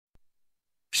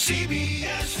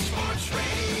CBS Sports Radio.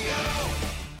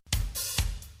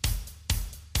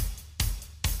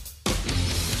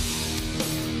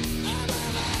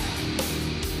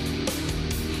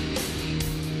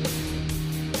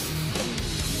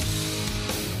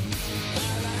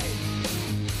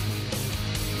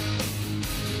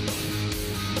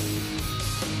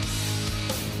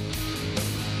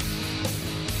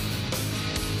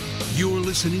 You're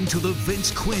listening to The Vince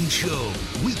Quinn Show,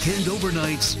 weekend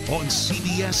overnights on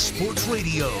CBS Sports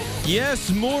Radio.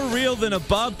 Yes, more real than a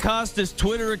Bob Costas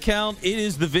Twitter account. It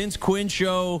is The Vince Quinn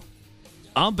Show.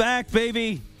 I'm back,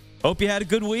 baby. Hope you had a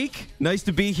good week. Nice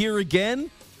to be here again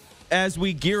as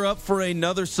we gear up for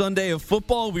another Sunday of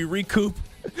football. We recoup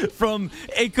from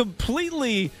a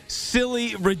completely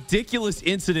silly, ridiculous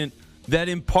incident that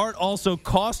in part also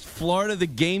cost Florida the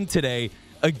game today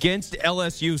against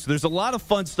LSU. So there's a lot of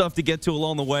fun stuff to get to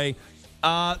along the way.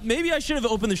 Maybe I should have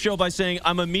opened the show by saying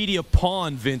I'm a media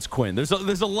pawn, Vince Quinn. There's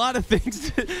a lot of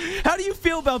things. How do you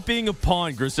feel about being a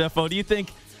pawn, Graceffo? Do you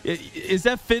think, is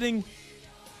that fitting?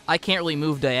 I can't really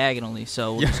move diagonally,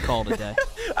 so we'll just call it a day.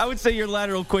 I would say your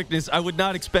lateral quickness, I would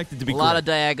not expect it to be a lot of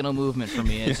diagonal movement for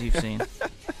me, as you've seen.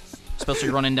 Especially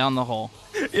running down the hall.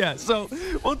 Yeah, so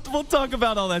we'll talk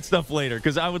about all that stuff later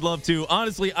because I would love to.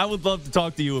 Honestly, I would love to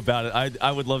talk to you about it.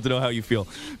 I would love to know how you feel.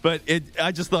 But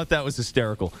I just thought that was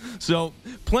hysterical. So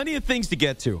plenty of things to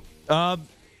get to.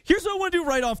 Here's what I want to do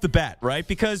right off the bat, right?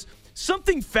 Because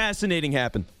something fascinating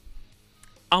happened.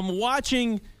 I'm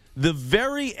watching the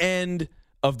very end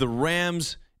of the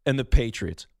Rams and the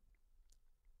Patriots.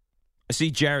 I see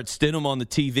Jarrett Stidham on the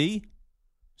TV.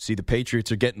 See the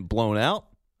Patriots are getting blown out.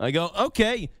 I go,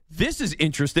 okay, this is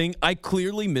interesting. I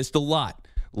clearly missed a lot.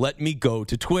 Let me go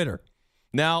to Twitter.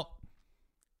 Now,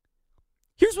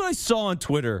 here's what I saw on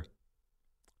Twitter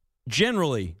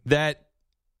generally that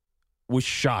was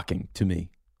shocking to me.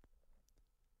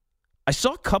 I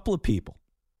saw a couple of people,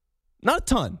 not a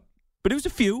ton, but it was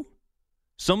a few.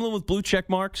 Some of them with blue check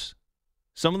marks,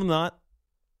 some of them not.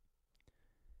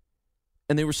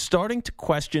 And they were starting to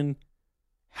question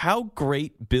how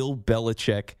great Bill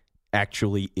Belichick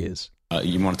actually is.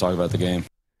 You want to talk about the game?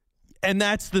 And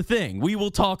that's the thing. We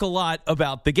will talk a lot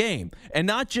about the game. And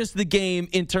not just the game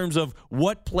in terms of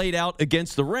what played out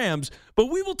against the Rams, but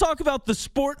we will talk about the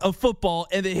sport of football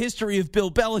and the history of Bill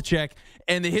Belichick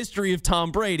and the history of Tom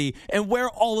Brady and where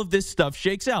all of this stuff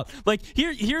shakes out. Like,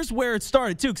 here's where it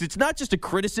started, too, because it's not just a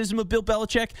criticism of Bill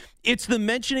Belichick. It's the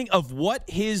mentioning of what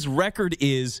his record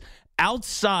is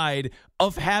outside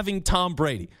of having Tom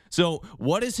Brady. So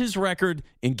what is his record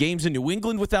in games in New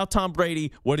England without Tom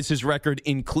Brady? What is his record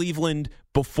in Cleveland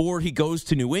before he goes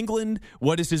to New England?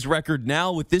 What is his record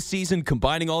now with this season,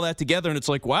 combining all that together? And it's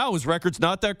like, wow, his record's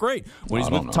not that great when he's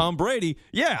with Tom Brady.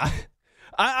 Yeah,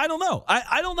 I don't know.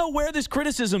 I don't know where this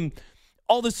criticism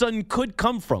all of a sudden could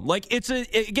come from. Like,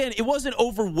 again, it wasn't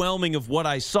overwhelming of what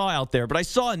I saw out there, but I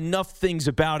saw enough things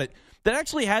about it that I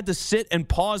actually had to sit and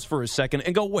pause for a second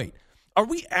and go, wait, are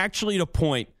we actually at a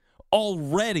point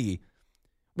already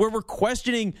where we're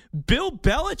questioning Bill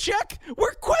Belichick?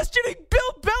 We're questioning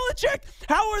Bill Belichick?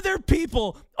 How are there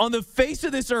people on the face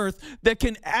of this earth that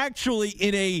can actually,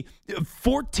 in a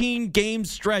 14-game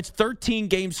stretch,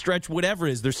 13-game stretch, whatever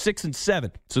it is, they're 6 and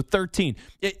 7, so 13.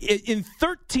 In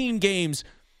 13 games,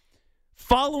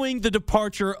 following the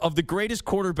departure of the greatest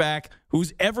quarterback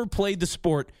who's ever played the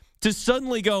sport, to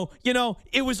suddenly go,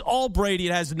 it was all Brady.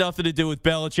 It has nothing to do with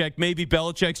Belichick. Maybe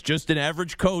Belichick's just an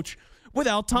average coach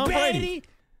without Tom Brady.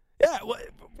 Yeah, what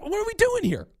are we doing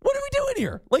here? What are we doing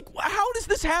here? Like, how does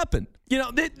this happen? And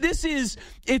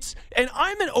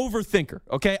I'm an overthinker,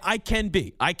 okay? I can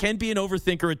be an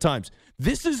overthinker at times.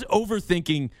 This is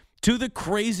overthinking to the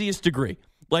craziest degree.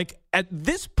 Like, at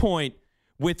this point,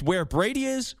 with where Brady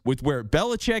is, with where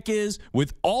Belichick is,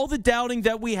 with all the doubting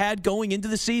that we had going into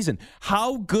the season,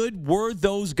 how good were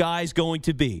those guys going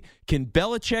to be? Can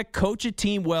Belichick coach a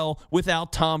team well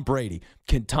without Tom Brady?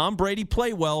 Can Tom Brady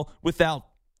play well without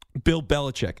Bill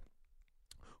Belichick?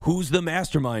 Who's the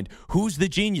mastermind? Who's the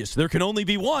genius? There can only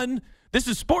be one. This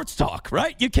is sports talk,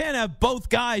 right? You can't have both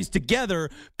guys together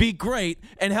be great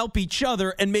and help each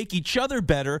other and make each other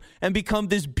better and become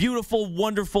this beautiful,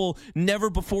 wonderful,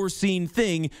 never-before-seen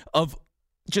thing of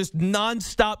just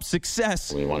nonstop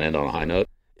success. We want to end on a high note.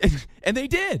 And they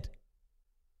did.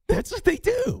 That's what they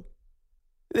do.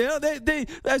 They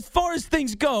as far as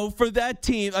things go for that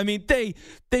team, I mean, they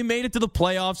made it to the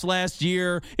playoffs last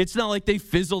year. It's not like they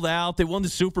fizzled out. They won the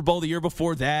Super Bowl the year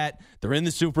before that. They're in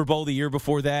the Super Bowl the year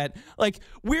before that. Like,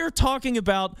 we're talking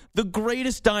about the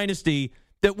greatest dynasty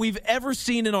that we've ever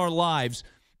seen in our lives,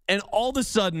 and all of a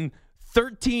sudden,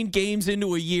 13 games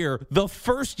into a year, the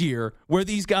first year where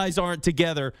these guys aren't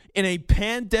together in a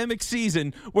pandemic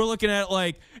season, we're looking at it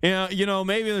like,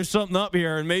 maybe there's something up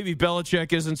here and maybe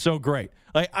Belichick isn't so great.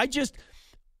 Like,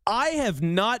 I have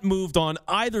not moved on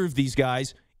either of these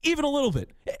guys even a little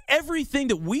bit. Everything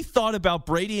that we thought about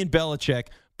Brady and Belichick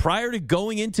prior to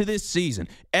going into this season,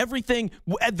 everything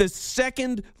at the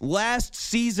second last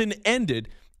season ended,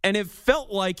 and it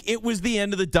felt like it was the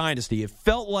end of the dynasty. It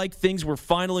felt like things were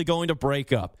finally going to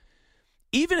break up.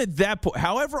 Even at that point,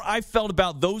 however I felt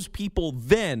about those people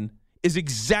then is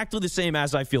exactly the same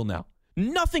as I feel now.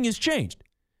 Nothing has changed.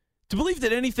 To believe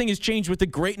that anything has changed with the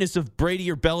greatness of Brady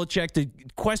or Belichick, to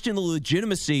question the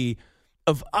legitimacy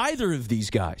of either of these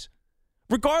guys,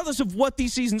 regardless of what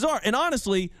these seasons are. And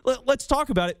honestly, let's talk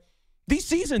about it. These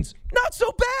seasons, not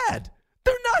so bad.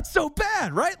 They're not so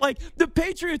bad, right? Like, the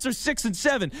Patriots are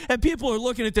 6-7, and people are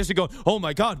looking at this and going, oh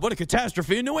my God, what a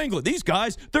catastrophe in New England. These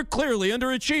guys, they're clearly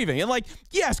underachieving. And like,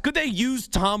 yes, could they use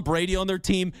Tom Brady on their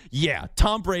team? Yeah,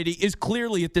 Tom Brady is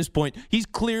clearly at this point, he's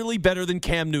clearly better than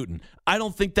Cam Newton. I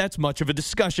don't think that's much of a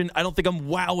discussion. I don't think I'm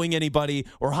wowing anybody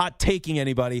or hot-taking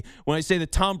anybody when I say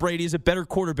that Tom Brady is a better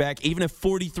quarterback, even at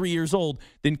 43 years old,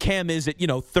 than Cam is at,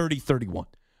 30, 31.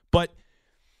 But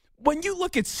when you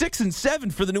look at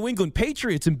 6-7 for the New England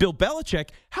Patriots and Bill Belichick,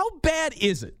 how bad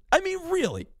is it? I mean,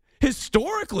 really?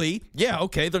 Historically, yeah,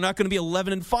 okay, they're not going to be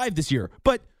 11-5 this year.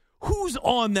 But who's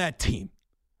on that team?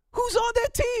 Who's on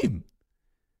that team?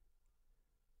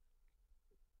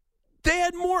 They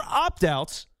had more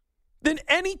opt-outs than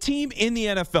any team in the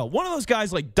NFL. One of those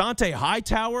guys like Dante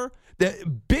Hightower,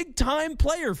 the big-time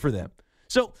player for them.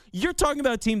 So you're talking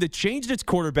about a team that changed its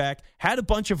quarterback, had a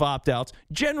bunch of opt-outs.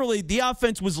 Generally, the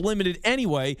offense was limited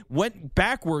anyway, went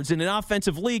backwards in an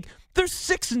offensive league. They're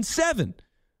 6-7.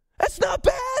 That's not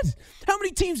bad. How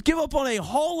many teams give up on a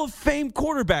Hall of Fame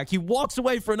quarterback? He walks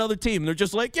away for another team, and they're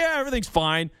just like, yeah, everything's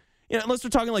fine. Unless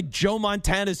they're talking like Joe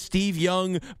Montana, Steve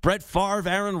Young, Brett Favre,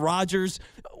 Aaron Rodgers.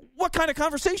 What kind of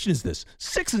conversation is this?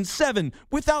 6-7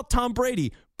 without Tom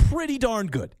Brady. Pretty darn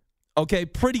good. Okay,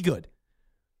 pretty good.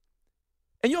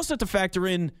 And you also have to factor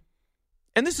in,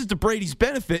 and this is to Brady's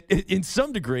benefit in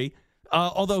some degree,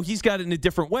 although he's got it in a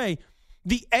different way,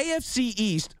 the AFC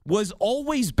East was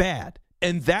always bad,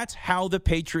 and that's how the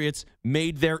Patriots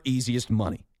made their easiest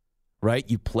money, right?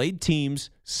 You played teams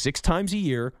 6 times a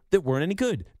year that weren't any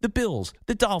good. The Bills,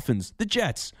 the Dolphins, the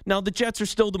Jets. Now, the Jets are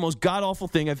still the most god-awful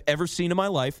thing I've ever seen in my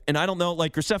life, and I don't know,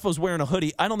 like Graceffo's wearing a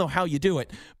hoodie. I don't know how you do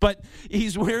it, but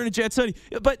he's wearing a Jets hoodie.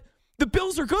 But the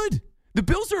Bills are good. The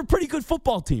Bills are a pretty good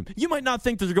football team. You might not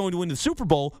think that they're going to win the Super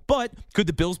Bowl, but could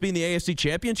the Bills be in the AFC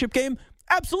Championship game?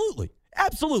 Absolutely.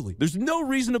 Absolutely. There's no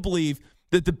reason to believe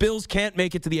that the Bills can't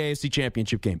make it to the AFC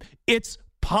Championship game. It's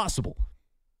possible.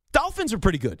 Dolphins are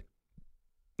pretty good.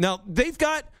 Now, they've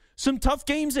got some tough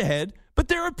games ahead, but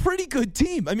they're a pretty good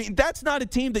team. I mean, that's not a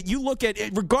team that you look at,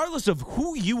 regardless of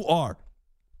who you are.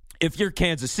 If you're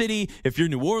Kansas City, if you're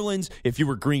New Orleans, if you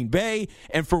were Green Bay,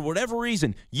 and for whatever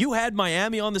reason, you had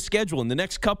Miami on the schedule in the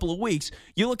next couple of weeks,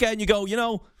 you look at it and you go,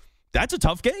 that's a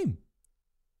tough game.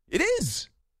 It is.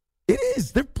 It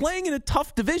is. They're playing in a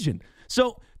tough division.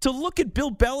 So to look at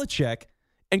Bill Belichick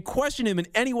and question him in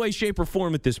any way, shape, or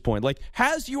form at this point, like,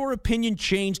 has your opinion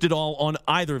changed at all on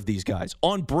either of these guys?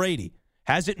 On Brady?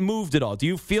 Has it moved at all? Do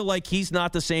you feel like he's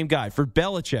not the same guy? For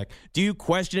Belichick, do you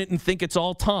question it and think it's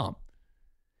all Tom?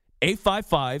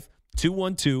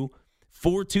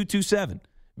 855-212-4227.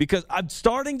 Because I'm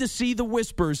starting to see the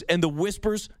whispers, and the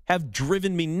whispers have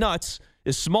driven me nuts.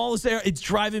 As small as they are, it's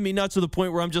driving me nuts to the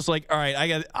point where I'm just like, all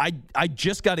right, I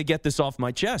just got to get this off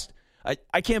my chest.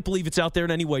 I can't believe it's out there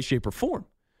in any way, shape, or form.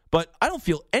 But I don't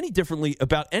feel any differently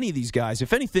about any of these guys.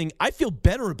 If anything, I feel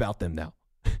better about them now.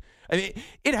 I mean,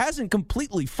 it hasn't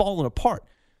completely fallen apart,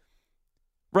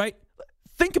 right?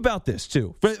 Think about this,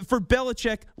 too. For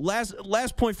Belichick,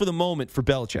 last point for the moment for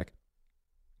Belichick.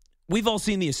 We've all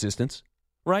seen the assistants,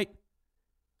 right?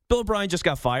 Bill O'Brien just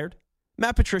got fired.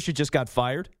 Matt Patricia just got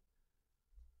fired.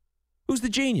 Who's the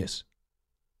genius?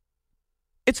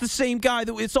 It's the same guy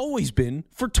that it's always been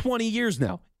for 20 years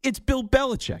now. It's Bill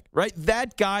Belichick, right?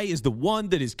 That guy is the one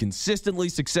that is consistently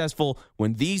successful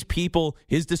when these people,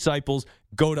 his disciples,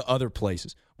 go to other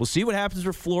places. We'll see what happens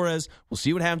with Flores. We'll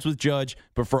see what happens with Judge.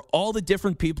 But for all the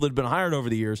different people that have been hired over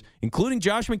the years, including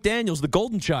Josh McDaniels, the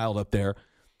golden child up there,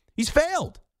 he's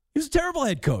failed. He was a terrible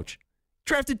head coach.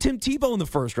 Drafted Tim Tebow in the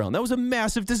first round. That was a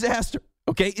massive disaster.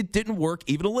 Okay, it didn't work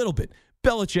even a little bit.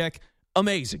 Belichick,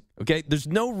 amazing. Okay, there's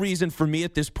no reason for me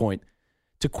at this point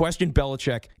to question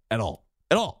Belichick at all.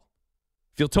 At all.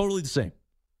 Feel totally the same.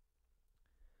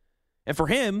 And for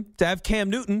him to have Cam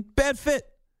Newton, bad fit.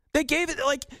 They gave it,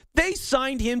 they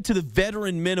signed him to the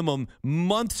veteran minimum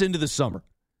months into the summer.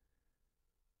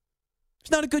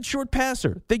 He's not a good short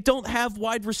passer. They don't have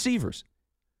wide receivers.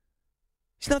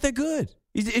 He's not that good.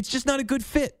 It's just not a good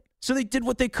fit. So they did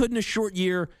what they could in a short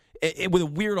year with a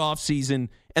weird offseason,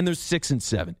 and they're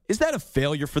 6-7. Is that a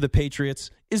failure for the Patriots?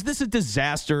 Is this a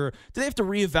disaster? Do they have to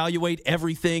reevaluate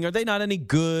everything? Are they not any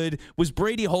good? Was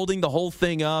Brady holding the whole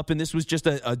thing up, and this was just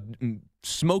a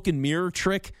smoke and mirror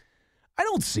trick? I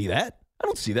don't see that. I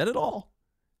don't see that at all.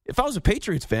 If I was a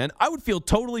Patriots fan, I would feel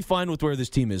totally fine with where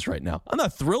this team is right now. I'm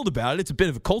not thrilled about it. It's a bit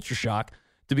of a culture shock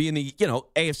to be in the,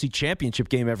 AFC Championship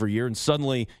game every year, and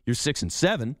suddenly you're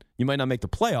 6-7. You might not make the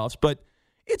playoffs, but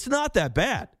it's not that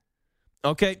bad.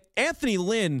 Okay? Anthony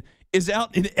Lynn is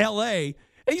out in L.A.,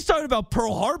 and he's talking about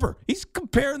Pearl Harbor. He's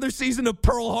comparing their season to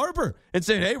Pearl Harbor and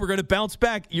saying, hey, we're going to bounce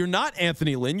back. You're not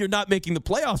Anthony Lynn. You're not making the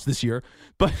playoffs this year,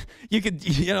 but you could,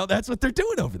 that's what they're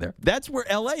doing over there. That's where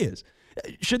L.A. is.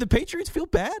 Should the Patriots feel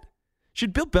bad?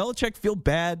 Should Bill Belichick feel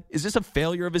bad? Is this a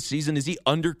failure of a season? Is he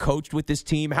undercoached with this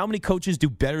team? How many coaches do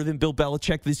better than Bill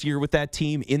Belichick this year with that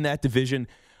team in that division?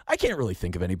 I can't really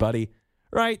think of anybody,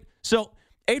 right? So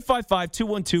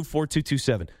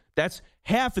 855-212-4227. That's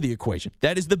half of the equation.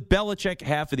 That is the Belichick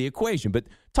half of the equation. But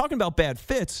talking about bad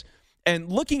fits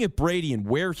and looking at Brady and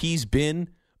where he's been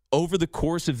over the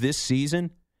course of this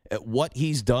season, at what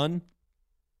he's done,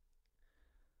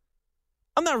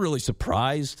 I'm not really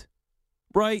surprised,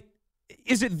 right?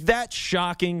 Is it that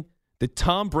shocking that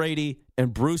Tom Brady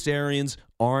and Bruce Arians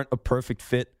aren't a perfect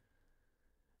fit?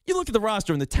 You look at the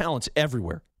roster and the talent's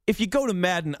everywhere. If you go to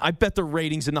Madden, I bet the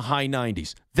ratings in the high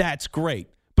 90s. That's great.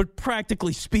 But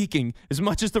practically speaking, as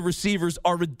much as the receivers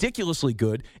are ridiculously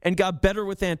good and got better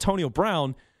with Antonio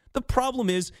Brown, the problem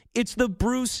is it's the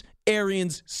Bruce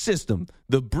Arians system.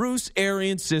 The Bruce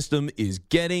Arians system is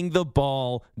getting the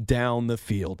ball down the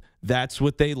field. That's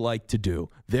what they like to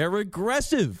do. They're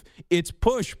aggressive. It's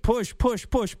push, push, push,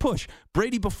 push, push.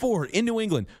 Brady before in New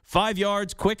England, 5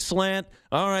 yards, quick slant.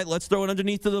 All right, let's throw it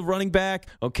underneath to the running back.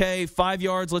 Okay, 5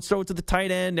 yards, let's throw it to the tight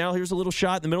end. Now here's a little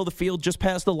shot in the middle of the field just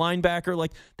past the linebacker.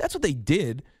 That's what they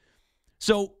did.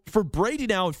 So for Brady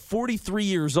now at 43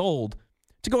 years old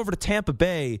to go over to Tampa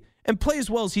Bay and play as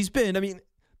well as he's been,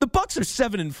 the Bucs are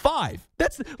 7-5.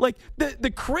 That's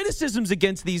the criticisms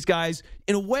against these guys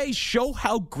in a way show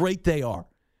how great they are.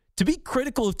 To be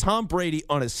critical of Tom Brady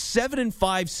on a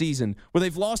 7-5 season where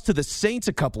they've lost to the Saints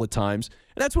a couple of times,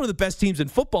 and that's one of the best teams in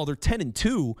football. They're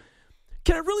 10-2.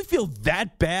 Can I really feel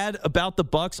that bad about the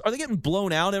Bucs? Are they getting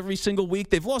blown out every single week?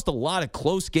 They've lost a lot of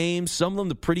close games. Some of them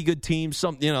to pretty good teams.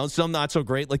 Some not so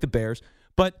great, like the Bears.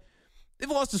 But they've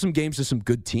lost to some games to some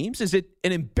good teams. Is it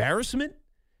an embarrassment?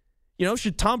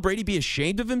 Should Tom Brady be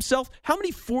ashamed of himself? How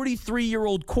many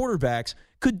 43-year-old quarterbacks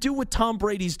could do what Tom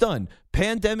Brady's done?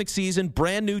 Pandemic season,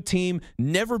 brand new team,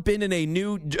 never been in a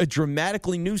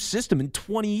dramatically new system in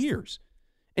 20 years.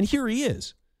 And here he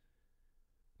is.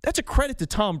 That's a credit to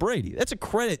Tom Brady. That's a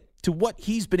credit to what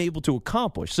he's been able to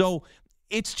accomplish. So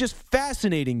it's just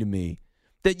fascinating to me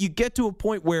that you get to a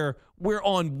point where we're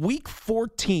on week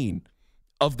 14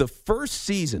 of the first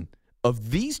season of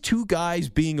these two guys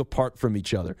being apart from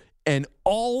each other. And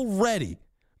already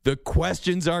the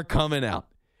questions are coming out.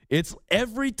 It's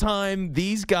every time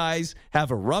these guys have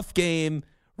a rough game,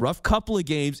 rough couple of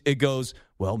games, it goes,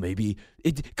 well, maybe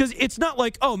because it's not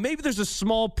like, oh, maybe there's a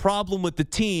small problem with the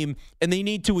team and they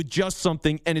need to adjust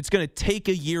something and it's going to take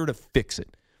a year to fix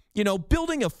it.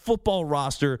 Building a football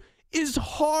roster is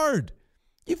hard.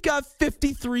 You've got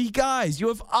 53 guys. You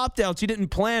have opt-outs you didn't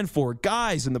plan for,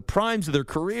 guys in the primes of their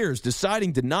careers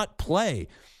deciding to not play.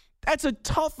 That's a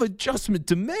tough adjustment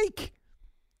to make.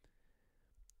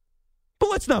 But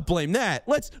let's not blame that.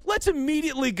 Let's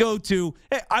immediately go to,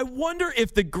 hey, I wonder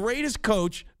if the greatest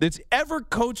coach that's ever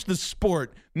coached the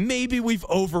sport, maybe we've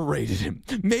overrated him.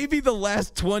 Maybe the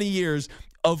last 20 years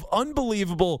of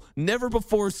unbelievable,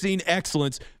 never-before-seen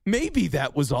excellence, maybe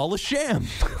that was all a sham.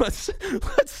 Let's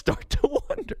start to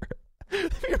wonder.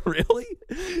 Really?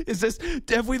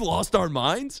 Have we lost our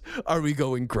minds? Are we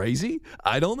going crazy?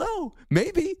 I don't know.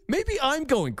 Maybe I'm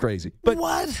going crazy. But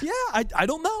what? Yeah, I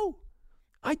don't know.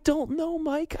 I don't know,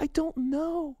 Mike. I don't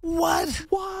know. What?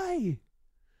 Why?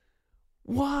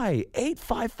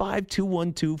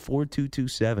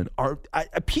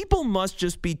 855-212-4227. People must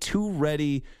just be too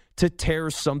ready to tear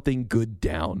something good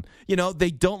down.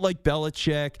 They don't like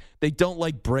Belichick. They don't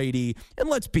like Brady. And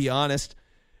let's be honest,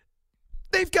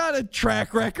 they've got a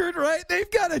track record, right? They've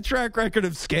got a track record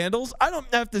of scandals. I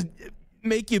don't have to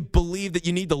make you believe that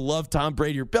you need to love Tom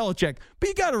Brady or Belichick, but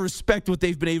you got to respect what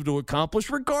they've been able to accomplish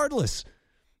regardless.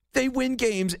 They win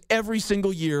games every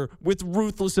single year with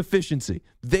ruthless efficiency.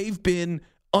 They've been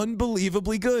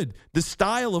unbelievably good. The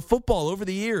style of football over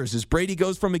the years as Brady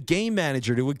goes from a game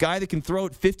manager to a guy that can throw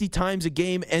it 50 times a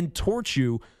game and torch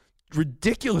you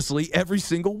ridiculously every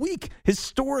single week.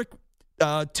 Historic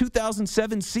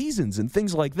 2007 seasons and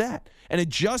things like that. And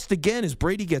adjust again as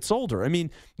Brady gets older. I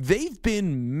mean, they've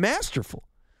been masterful.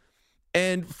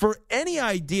 And for any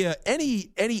idea,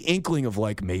 any inkling of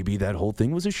like maybe that whole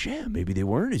thing was a sham, maybe they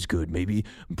weren't as good, maybe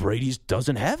Brady's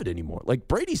doesn't have it anymore. Like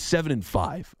Brady's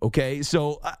 7-5, okay?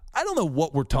 So I don't know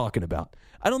what we're talking about.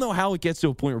 I don't know how it gets to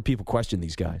a point where people question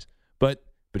these guys. But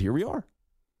here we are.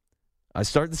 I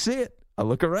start to see it. I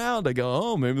look around. I go,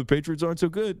 oh, maybe the Patriots aren't so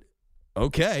good.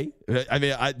 Okay. I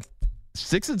mean,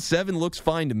 6-7 looks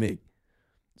fine to me.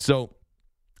 So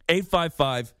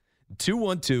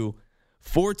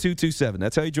 855-212-4227.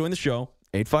 That's how you join the show.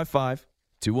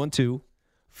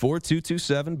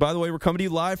 855-212-4227. By the way, we're coming to you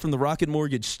live from the Rocket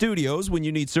Mortgage Studios. When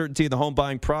you need certainty in the home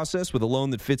buying process with a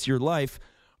loan that fits your life,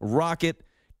 Rocket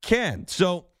can.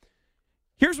 So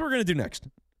here's what we're going to do next.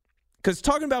 Because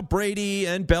talking about Brady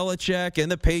and Belichick and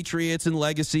the Patriots and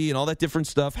legacy and all that different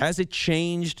stuff, has it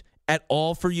changed at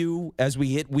all for you as we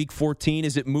hit week 14?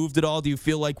 Has it moved at all? Do you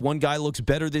feel like one guy looks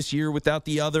better this year without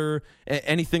the other?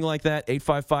 Anything like that?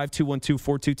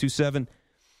 855-212-4227.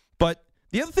 But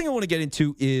the other thing I want to get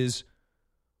into is,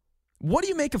 what do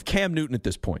you make of Cam Newton at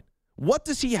this point? What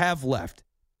does he have left?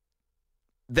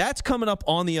 That's coming up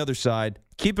on the other side.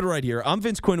 Keep it right here. I'm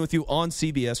Vince Quinn with you on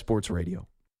CBS Sports Radio.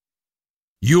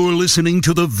 You're listening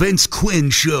to The Vince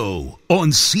Quinn Show on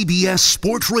CBS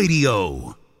Sports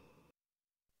Radio.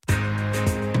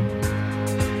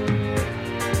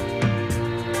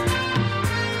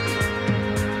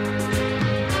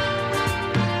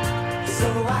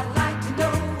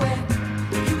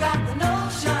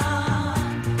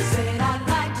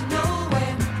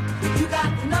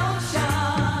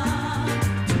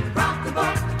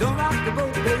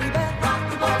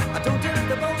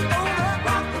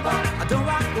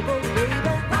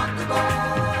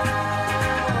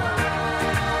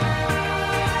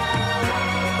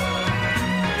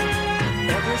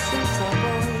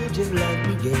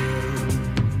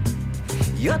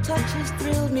 Your touch has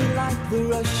thrilled me like the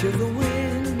rush of the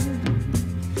wind,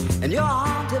 and your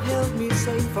arms have held me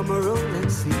safe from a rolling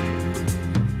sea.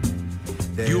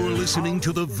 You're listening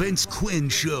to The Vince Quinn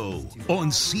Show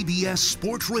on CBS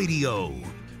Sports Radio.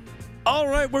 All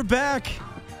right, we're back.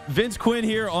 Vince Quinn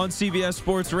here on CBS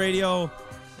Sports Radio.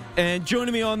 And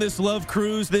joining me on this love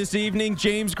cruise this evening,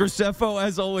 James Graceffo,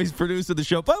 as always, producer of the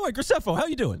show. By the way, Graceffo, how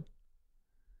you doing?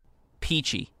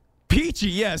 Peachy. Peachy,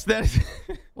 yes.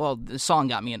 Well, that song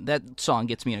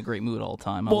gets me in a great mood all the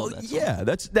time. I love that song. Yeah,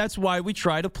 that's why we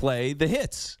try to play the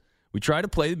hits. We try to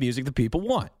play the music that people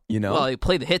want, you know? Well, you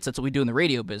play the hits. That's what we do in the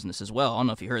radio business as well. I don't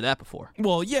know if you heard that before.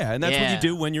 Well, yeah, and that's what you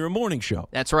do when you're a morning show.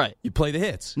 That's right. You play the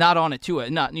hits. Not on at 2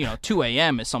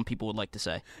 a.m. as some people would like to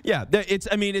say. Yeah, it's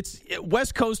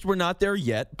West Coast, we're not there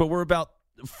yet, but we're about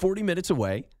 40 minutes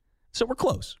away. So we're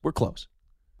close. We're close.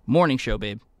 Morning show,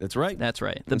 babe. That's right. That's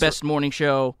right. The best morning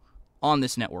show on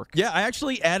this network. Yeah, I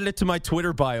actually added it to my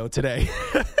Twitter bio today.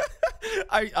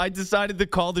 I decided to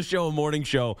call the show a morning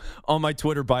show on my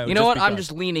Twitter bio. You know what? I'm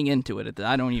just leaning into it.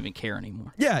 I don't even care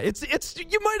anymore. Yeah, it's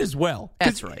you might as well.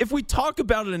 That's right. If we talk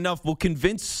about it enough, we'll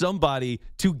convince somebody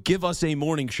to give us a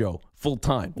morning show full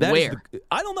time. Where?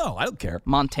 I don't know. I don't care.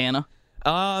 Montana.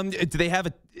 Do they have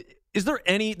a? Is there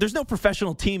any? There's no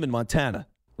professional team in Montana,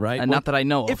 right? Not that I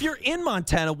know of. If you're in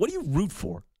Montana, what do you root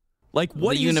for? Like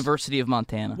what? The University of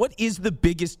Montana. What is the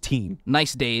biggest team?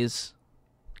 Nice days,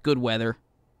 good weather.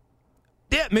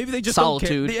 Yeah, maybe they just Solitude.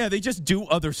 Don't care. Yeah, they just do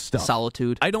other stuff.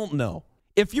 Solitude. I don't know.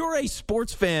 If you're a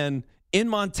sports fan in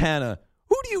Montana,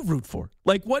 who do you root for?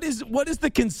 Like, what is the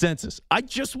consensus? I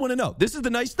just want to know. This is the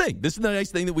nice thing. This is the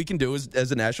nice thing that we can do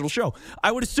as a national show.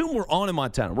 I would assume we're on in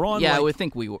Montana. We're on. Yeah, I would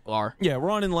think we are. Yeah,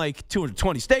 we're on in like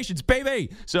 220 stations,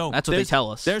 baby. So that's what they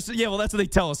tell us. That's what they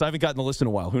tell us. I haven't gotten the list in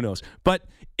a while. Who knows? But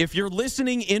if you're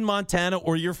listening in Montana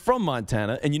or you're from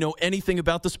Montana and you know anything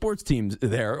about the sports teams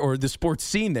there or the sports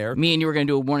scene there, me and you were going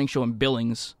to do a morning show in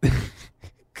Billings.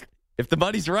 If the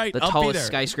money's right, the I'll be tallest there.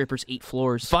 skyscraper's 8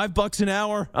 floors. $5 an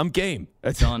hour, I'm game.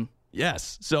 That's done.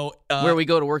 Yes. So where we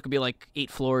go to work would be like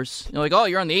 8 floors. You're like, oh,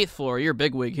 you're on the 8th floor. You're a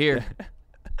bigwig here.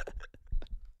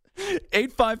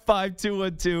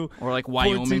 855-212 or like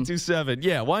Wyoming. 4227.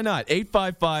 Yeah, why not?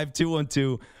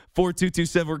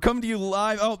 855-212-4227. We're coming to you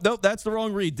live. Oh, no, that's the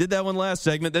wrong read. Did that one last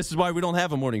segment. This is why we don't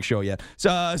have a morning show yet. So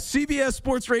CBS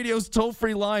Sports Radio's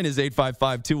toll-free line is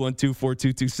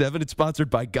 855-212-4227. It's sponsored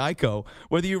by Geico.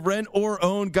 Whether you rent or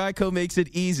own, Geico makes it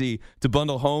easy to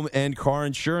bundle home and car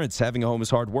insurance. Having a home is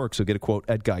hard work, so get a quote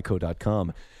at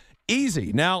geico.com.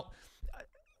 Easy. Now,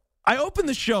 I opened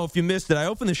the show, if you missed it, I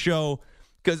opened the show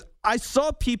because I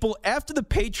saw people after the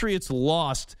Patriots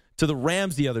lost to the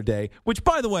Rams the other day, which,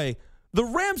 by the way, the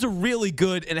Rams are really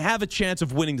good and have a chance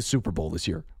of winning the Super Bowl this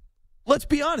year. Let's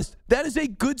be honest. That is a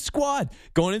good squad.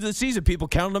 Going into the season, people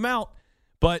counted them out.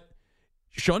 But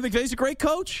Sean McVay's a great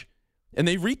coach, and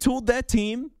they retooled that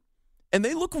team, and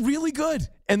they look really good.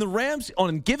 And the Rams, on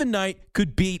a given night,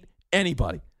 could beat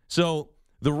anybody. So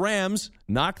the Rams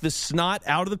knocked the snot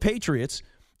out of the Patriots,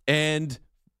 and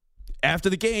after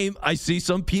the game, I see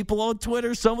some people on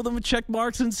Twitter, some of them with check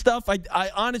marks and stuff. I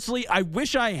honestly, I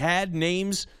wish I had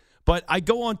names, but I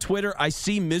go on Twitter, I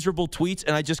see miserable tweets,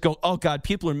 and I just go, oh, God,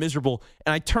 people are miserable.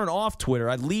 And I turn off Twitter.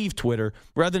 I leave Twitter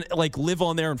rather than, like, live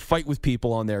on there and fight with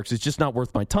people on there because it's just not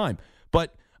worth my time.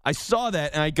 But I saw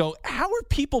that, and I go, how are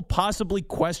people possibly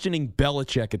questioning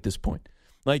Belichick at this point?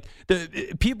 Like,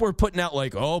 the people are putting out,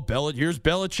 like, oh, here's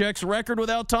Belichick's record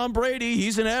without Tom Brady.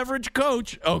 He's an average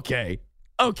coach. Okay,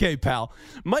 pal.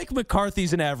 Mike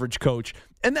McCarthy's an average coach,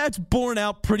 and that's borne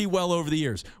out pretty well over the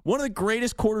years. One of the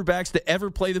greatest quarterbacks to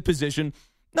ever play the position.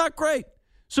 Not great.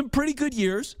 Some pretty good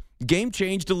years. Game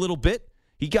changed a little bit.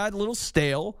 He got a little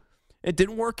stale. It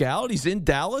didn't work out. He's in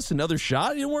Dallas. Another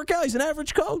shot. It didn't work out. He's an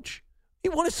average coach. He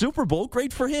won a Super Bowl.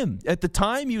 Great for him. At the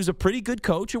time, he was a pretty good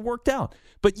coach. It worked out.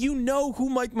 But you know who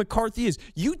Mike McCarthy is.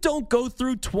 You don't go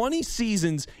through 20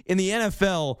 seasons in the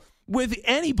NFL with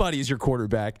anybody as your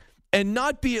quarterback and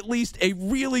not be at least a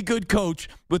really good coach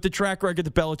with the track record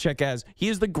that Belichick has. He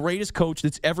is the greatest coach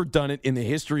that's ever done it in the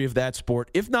history of that sport,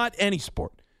 if not any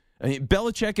sport. I mean,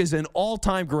 Belichick is an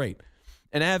all-time great.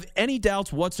 And I have any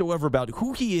doubts whatsoever about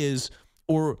who he is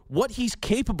or what he's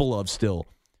capable of still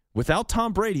without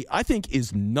Tom Brady, I think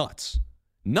is nuts.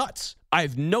 Nuts. I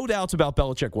have no doubts about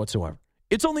Belichick whatsoever.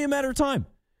 It's only a matter of time.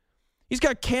 He's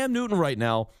got Cam Newton right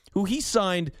now, who he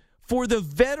signed for the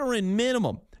veteran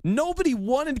minimum. Nobody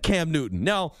wanted Cam Newton.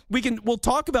 Now, we'll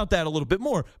talk about that a little bit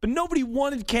more, but nobody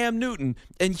wanted Cam Newton,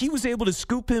 and he was able to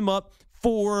scoop him up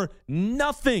for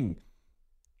nothing.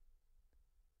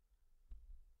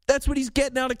 That's what he's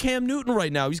getting out of Cam Newton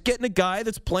right now. He's getting a guy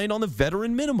that's playing on the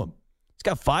veteran minimum. He's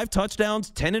got 5 touchdowns,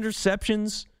 10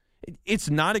 interceptions. It's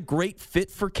not a great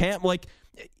fit for Cam. Like,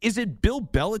 is it Bill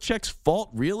Belichick's fault,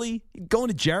 really? Going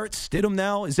to Jarrett Stidham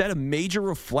now, is that a major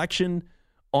reflection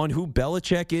on who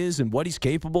Belichick is and what he's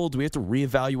capable? Do we have to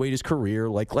reevaluate his career?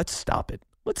 Like, let's stop it.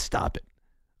 Let's stop it.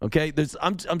 Okay?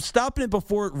 I'm stopping it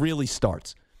before it really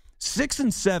starts.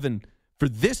 6-7 for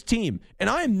this team. And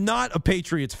I am not a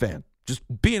Patriots fan. Just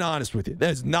being honest with you. That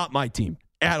is not my team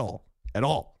at all. At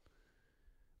all.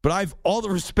 But I have all the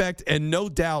respect and no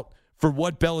doubt for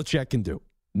what Belichick can do.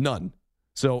 None.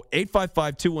 So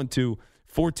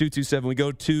 855-212-4227. We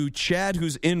go to Chad,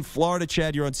 who's in Florida.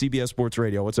 Chad, you're on CBS Sports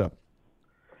Radio. What's up?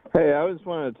 Hey, I just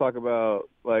wanted to talk about,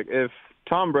 like, if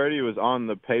Tom Brady was on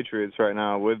the Patriots right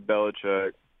now with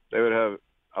Belichick, they would have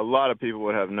a lot of people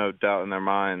would have no doubt in their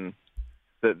mind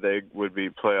that they would be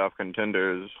playoff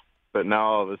contenders. But now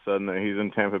all of a sudden that he's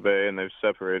in Tampa Bay and they've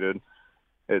separated,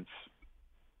 it's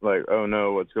like, oh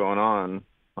no, what's going on?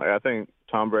 Like, I think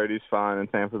Tom Brady's fine in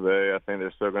Tampa Bay. I think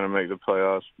they're still going to make the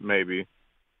playoffs, maybe.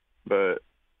 But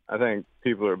I think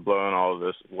people are blowing all of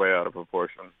this way out of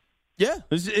proportion. Yeah,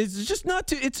 it's just not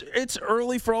too. It's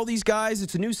early for all these guys.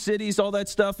 It's new cities, all that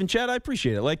stuff. And Chad, I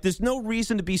appreciate it. Like, there's no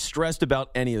reason to be stressed about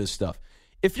any of this stuff.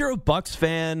 If you're a Bucs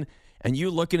fan and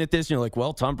you're looking at this and you're like,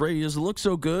 well, Tom Brady doesn't look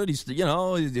so good. He's,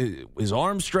 his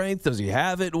arm strength, does he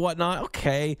have it and whatnot?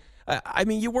 Okay. I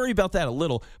mean, you worry about that a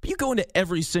little, but you go into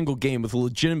every single game with a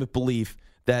legitimate belief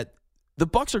that the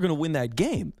Bucs are going to win that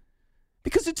game.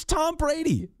 Because it's Tom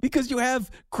Brady. Because you have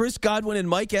Chris Godwin and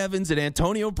Mike Evans and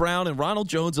Antonio Brown and Ronald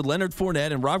Jones and Leonard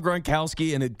Fournette and Rob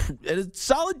Gronkowski and a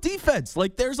solid defense.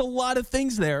 Like, there's a lot of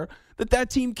things there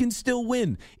that team can still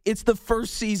win. It's the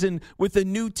first season with a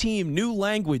new team, new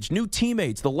language, new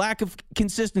teammates, the lack of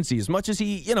consistency. As much as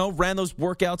he, ran those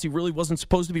workouts he really wasn't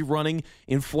supposed to be running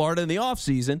in Florida in the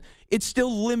offseason, it's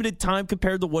still limited time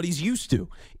compared to what he's used to.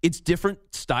 It's different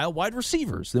style wide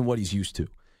receivers than what he's used to.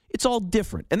 It's all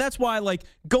different. And that's why, like,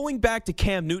 going back to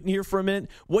Cam Newton here for a minute,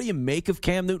 what do you make of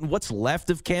Cam Newton? What's left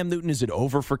of Cam Newton? Is it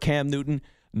over for Cam Newton?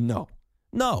 No.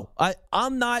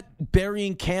 I'm not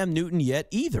burying Cam Newton yet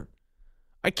either.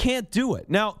 I can't do it.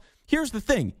 Now, here's the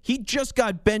thing. He just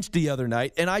got benched the other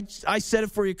night, and I said it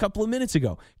for you a couple of minutes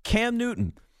ago. Cam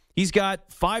Newton, he's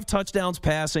got 5 touchdowns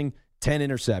passing, 10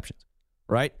 interceptions,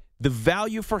 right? The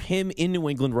value for him in New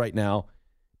England right now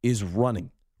is running,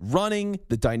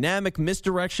 the dynamic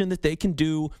misdirection that they can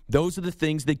do. Those are the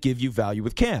things that give you value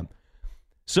with Cam.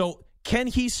 So can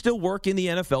he still work in the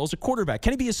NFL as a quarterback?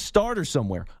 Can he be a starter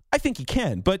somewhere? I think he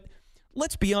can. But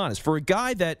let's be honest, for a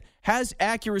guy that has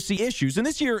accuracy issues, and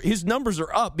this year his numbers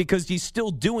are up because he's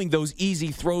still doing those easy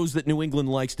throws that New England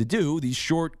likes to do, these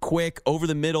short, quick, over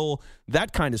the middle,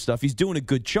 that kind of stuff. He's doing a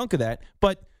good chunk of that,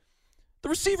 but the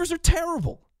receivers are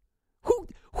terrible.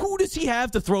 Who does he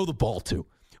have to throw the ball to?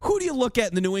 Who do you look at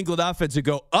in the New England offense and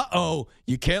go, uh-oh,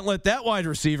 you can't let that wide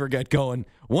receiver get going.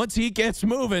 Once he gets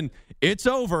moving, it's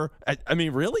over. I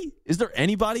mean, really? Is there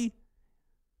anybody?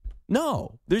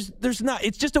 No, there's not.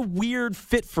 It's just a weird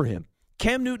fit for him.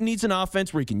 Cam Newton needs an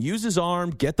offense where he can use his arm,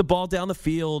 get the ball down the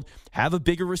field, have a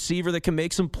bigger receiver that can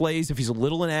make some plays if he's a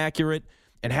little inaccurate,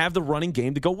 and have the running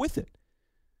game to go with it.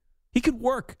 He could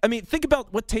work. I mean, think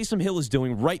about what Taysom Hill is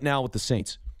doing right now with the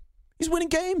Saints. He's winning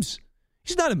games.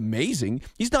 He's not amazing.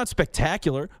 He's not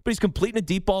spectacular, but he's completing a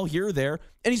deep ball here or there,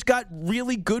 and he's got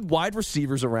really good wide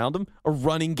receivers around him, a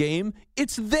running game.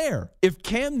 It's there. If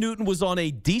Cam Newton was on a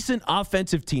decent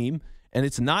offensive team, and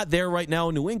it's not there right now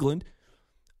in New England,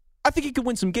 I think he could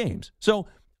win some games. So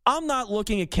I'm not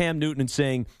looking at Cam Newton and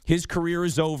saying his career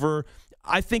is over.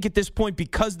 I think at this point,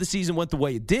 because the season went the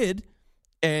way it did,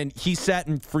 and he sat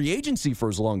in free agency for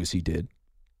as long as he did,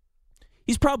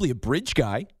 he's probably a bridge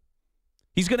guy.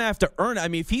 He's going to have to earn it. I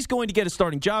mean, if he's going to get a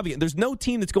starting job again, there's no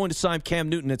team that's going to sign Cam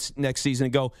Newton next season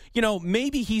and go,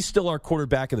 maybe he's still our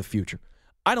quarterback of the future.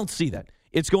 I don't see that.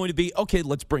 It's going to be, okay,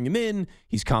 let's bring him in.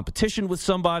 He's competition with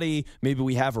somebody. Maybe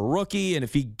we have a rookie, and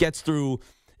if he gets through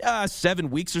 7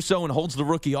 weeks or so and holds the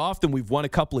rookie off, then we've won a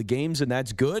couple of games, and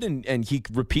that's good, and he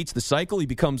repeats the cycle. He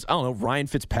becomes, Ryan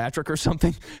Fitzpatrick or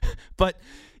something. But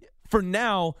for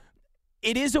now,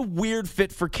 it is a weird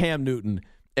fit for Cam Newton,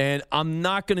 and I'm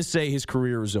not going to say his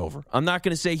career is over. I'm not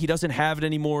going to say he doesn't have it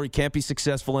anymore. He can't be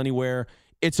successful anywhere.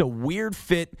 It's a weird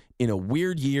fit in a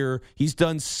weird year. He's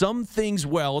done some things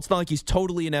well. It's not like he's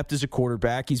totally inept as a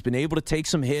quarterback. He's been able to take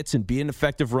some hits and be an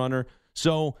effective runner.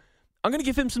 So I'm going to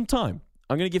give him some time.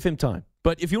 But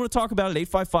if you want to talk about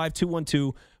it,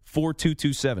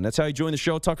 855-212-4227. That's how you join the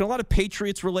show. Talking a lot of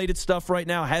Patriots-related stuff right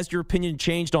now. Has your opinion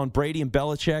changed on Brady and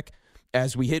Belichick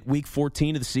as we hit Week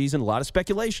 14 of the season? A lot of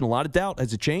speculation, a lot of doubt.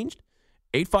 Has it changed?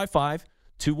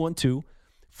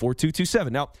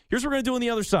 855-212-4227. Now, here's what we're going to do on the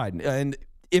other side. And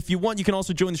if you want, you can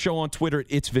also join the show on Twitter.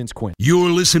 It's Vince Quinn. You're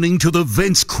listening to The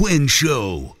Vince Quinn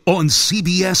Show on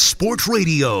CBS Sports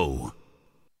Radio.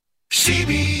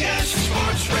 CBS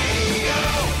Sports Radio.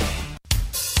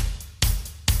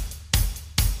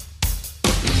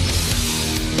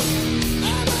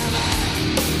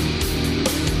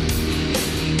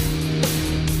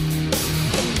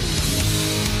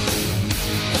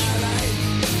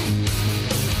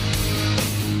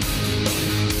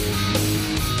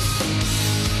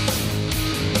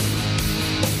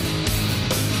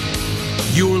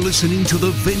 You're listening to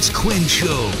The Vince Quinn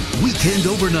Show, weekend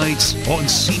overnights on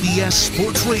CBS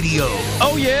Sports Radio.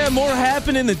 Oh, yeah, more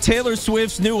happening than Taylor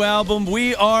Swift's new album.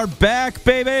 We are back,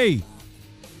 baby.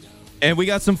 And we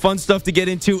got some fun stuff to get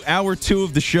into. Hour 2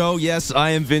 of the show. Yes, I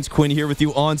am Vince Quinn here with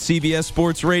you on CBS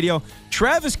Sports Radio.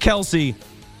 Travis Kelce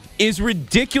is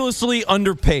ridiculously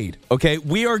underpaid, okay?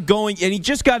 We are going, and he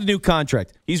just got a new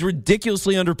contract. He's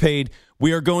ridiculously underpaid.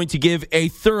 We are going to give a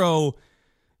thorough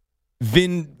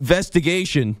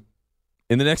investigation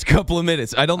in the next couple of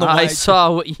minutes. I don't know why I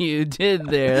saw what you did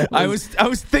there. I was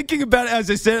thinking about it as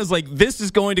I said. I was like, this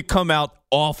is going to come out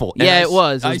awful. And it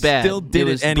was bad. I still did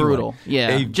it anyway. Brutal.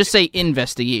 Yeah, just say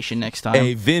investigation next time.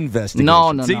 A Vinvestigation.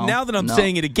 No. See, now that I'm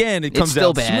saying it again, it comes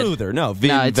out bad. smoother. No,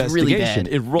 Vinvestigation. It's really bad.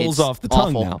 It rolls It's off the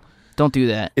tongue awful. now. Don't do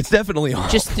that. It's definitely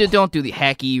awful. Just don't do the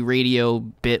hacky radio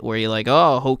bit where you're like,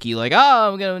 hokey, like,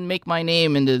 I'm going to make my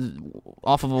name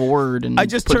off of a word and I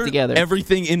just put it turn together.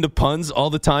 everything into puns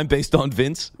all the time based on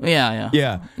Vince. Yeah.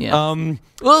 A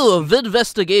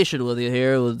Vinvestigation with you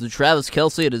here with Travis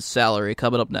Kelce and his salary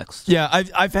coming up next. Yeah,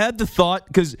 I've had the thought,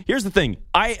 because here's the thing.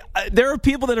 There are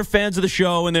people that are fans of the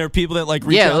show, and there are people that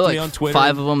reach out to me on Twitter.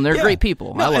 5 of them. They're great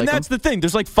people. No, I like and that's them. the thing.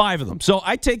 There's like 5 of them. So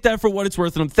I take that for what it's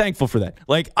worth, and I'm thankful for that.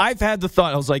 Like, I've had the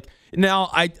thought. I was like, now,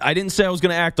 I didn't say I was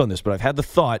going to act on this, but I've had the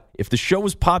thought, if the show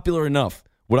was popular enough,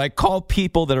 would I call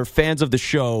people that are fans of the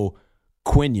show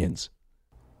Quinions?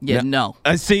 Yeah, no.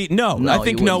 I see. No, I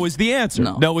think no is the answer.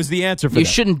 No is the answer for that. You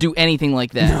shouldn't do anything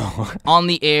like that. No. On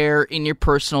the air, in your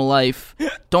personal life.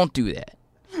 Don't do that.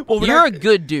 Well, you're a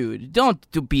good dude.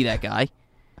 Don't be that guy.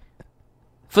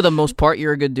 For the most part,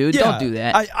 you're a good dude. Yeah, don't do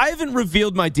that. I haven't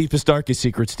revealed my deepest, darkest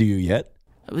secrets to you yet.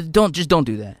 Don't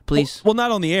do that, please. Well,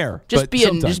 not on the air. Just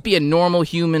be a normal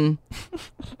human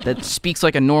that speaks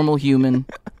like a normal human.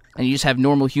 and you just have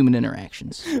normal human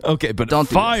interactions. Okay, but Don't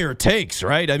do fire takes,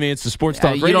 right? I mean, it's the sports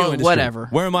talk radio industry. Whatever.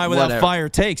 Where am I without fire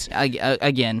takes?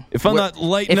 Again, if I'm not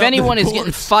lighting up anyone the is boards.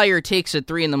 getting fire takes at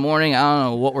 3 a.m, I don't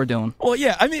know what we're doing. Well,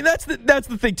 yeah, I mean, that's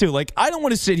the thing, too. Like, I don't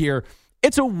want to sit here.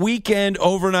 It's a weekend,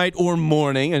 overnight, or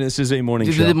morning, and this is a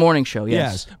morning show. The morning show,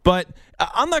 yes. But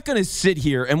I'm not going to sit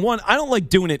here, and I don't like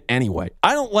doing it anyway.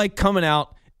 I don't like coming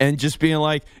out and just being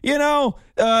like,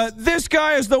 this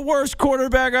guy is the worst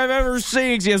quarterback I've ever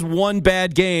seen because he has one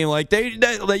bad game. Like,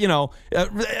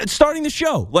 starting the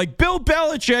show. Like, Bill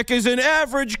Belichick is an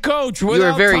average coach without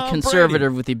You were very Tom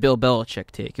conservative Brady. with the Bill Belichick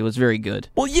take. It was very good.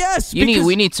 Well, yes.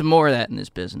 We need some more of that in this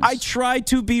business. I try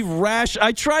to be rash.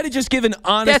 I try to just give an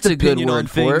honest That's a good opinion on word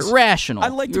for things. it. Rational. I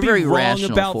like to You're be very wrong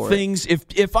rational about for things.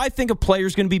 If I think a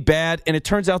player's going to be bad and it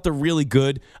turns out they're really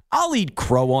good, I'll eat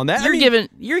crow on that.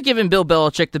 You're giving Bill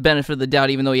Belichick the benefit of the doubt,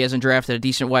 even though he hasn't drafted a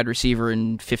decent wide receiver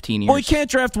in 15 years. Well, he can't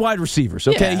draft wide receivers.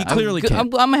 Okay, he clearly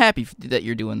can't. I'm happy that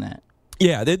you're doing that.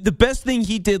 Yeah, the best thing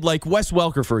he did, like Wes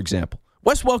Welker, for example.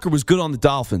 Wes Welker was good on the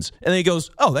Dolphins, and then he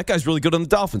goes, "Oh, that guy's really good on the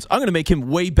Dolphins. I'm going to make him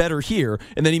way better here."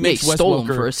 And then he makes Wes stole Welker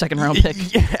him for a second-round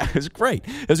pick. Yeah, it was great.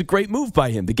 It was a great move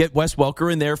by him to get Wes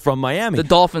Welker in there from Miami. The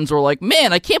Dolphins were like,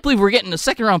 "Man, I can't believe we're getting a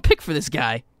second-round pick for this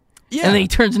guy." Yeah, and then he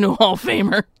turns into a Hall of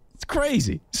Famer. It's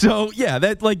crazy. So, yeah,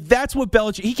 that's what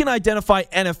Belichick... He can identify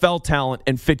NFL talent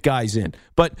and fit guys in.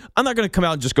 But I'm not going to come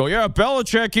out and just go, yeah,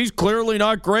 Belichick, he's clearly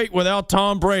not great without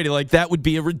Tom Brady. Like, that would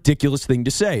be a ridiculous thing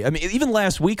to say. I mean, even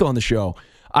last week on the show,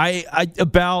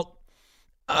 about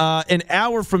an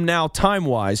hour from now,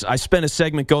 time-wise, I spent a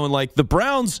segment going like, the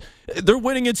Browns, they're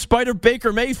winning in spite of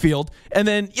Baker Mayfield. And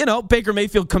then, Baker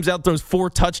Mayfield comes out, throws 4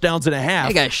 touchdowns and a half.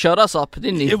 That guy shut us up,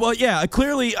 didn't he? Well, yeah,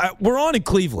 clearly, we're on in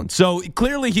Cleveland. So,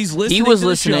 clearly, he's listening. He was to the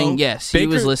listening, show. yes. He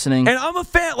was listening. And I'm a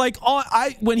fan. Like,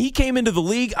 when he came into the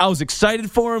league, I was excited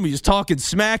for him. He was talking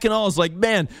smack and all. I was like,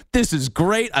 man, this is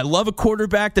great. I love a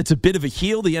quarterback that's a bit of a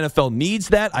heel. The NFL needs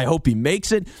that. I hope he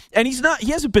makes it. And he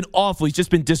hasn't been awful. He's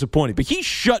just been disappointing. But he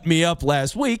shut me up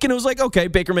last week, and it was like, okay,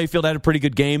 Baker Mayfield had a pretty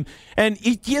good game. And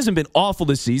he hasn't been awful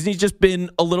this season. He's just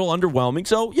been a little underwhelming.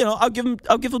 So, I'll give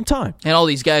him time. And all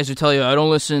these guys who tell you, I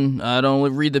don't listen, I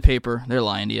don't read the paper, they're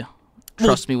lying to you.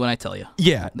 Trust me when I tell you.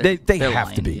 Yeah, they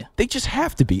have to be. They just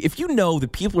have to be. If you know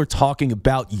that people are talking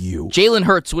about you. Jalen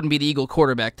Hurts wouldn't be the Eagle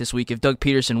quarterback this week if Doug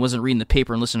Peterson wasn't reading the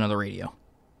paper and listening to the radio.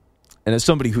 And as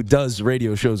somebody who does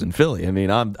radio shows in Philly, I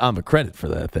mean, I'm a credit for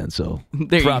that then. So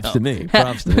props to me.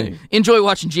 Props to me. Enjoy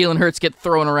watching Jalen Hurts get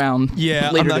thrown around.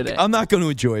 Yeah, later today. I'm not going to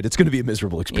enjoy it. It's going to be a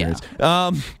miserable experience. Yeah.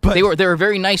 But they were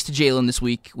very nice to Jalen this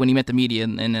week when he met the media,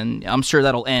 and I'm sure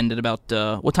that'll end at about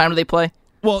what time do they play?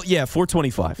 Well, yeah,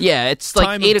 4:25. Yeah, it's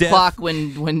like 8 o'clock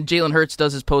when Jalen Hurts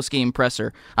does his post-game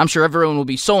presser. I'm sure everyone will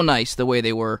be so nice the way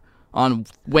they were on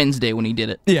Wednesday when he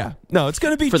did it. Yeah, no, it's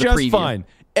going to be just fine.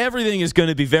 Everything is going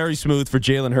to be very smooth for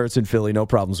Jalen Hurts in Philly, no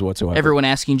problems whatsoever. Everyone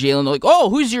asking Jalen, like, "Oh,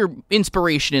 who's your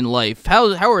inspiration in life?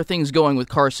 How are things going with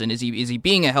Carson? Is he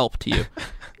being a help to you?"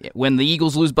 When the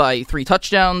Eagles lose by 3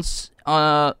 touchdowns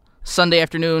Sunday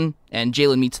afternoon, and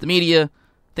Jalen meets the media,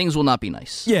 things will not be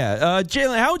nice. Yeah,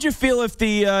 Jalen, how would you feel if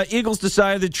the Eagles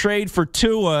decided to trade for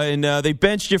Tua and they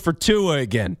benched you for Tua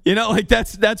again?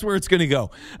 That's where it's going to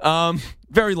go.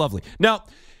 Very lovely. Now,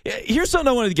 here's something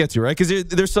I wanted to get to, right? Because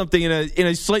there's something in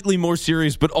a slightly more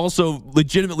serious but also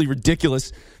legitimately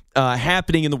ridiculous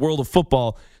happening in the world of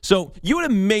football. So you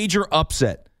had a major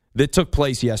upset that took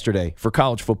place yesterday for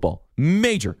college football.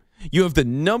 Major. You have the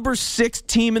number 6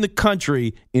 team in the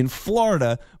country in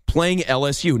Florida playing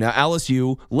LSU. Now,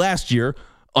 LSU last year,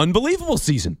 unbelievable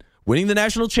season, winning the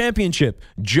national championship.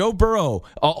 Joe Burrow,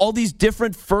 all these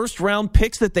different first-round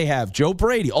picks that they have. Joe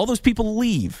Brady, all those people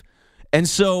leave. And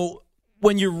so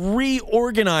when you're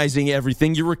reorganizing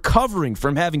everything, you're recovering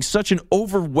from having such an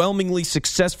overwhelmingly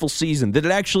successful season that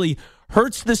it actually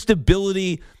hurts the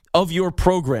stability of your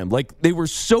program. Like, they were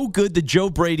so good that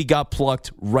Joe Brady got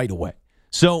plucked right away.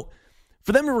 So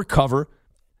for them to recover,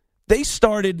 they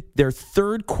started their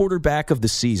 3rd quarterback of the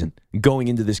season going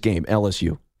into this game,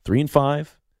 LSU.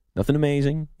 3-5, nothing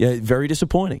amazing. Yeah, very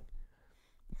disappointing.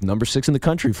 Number 6 in the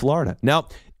country, Florida. Now,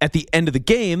 at the end of the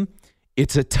game,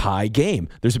 it's a tie game.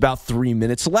 There's about 3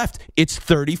 minutes left. It's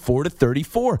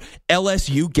 34-34.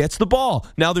 LSU gets the ball.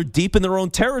 Now they're deep in their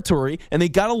own territory, and they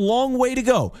got a long way to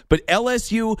go. But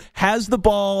LSU has the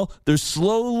ball. They're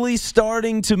slowly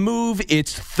starting to move.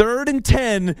 It's 3rd and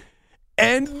 10,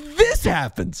 and this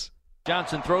happens.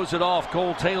 Johnson throws it off.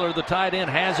 Cole Taylor, the tight end,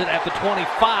 has it at the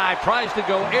 25. Tries to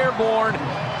go airborne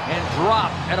and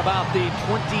drop at about the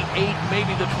 28,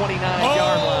 maybe the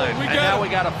 29-yard line. And now we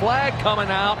got a flag coming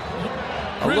out.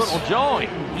 A little jawing.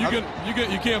 You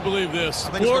can't believe this.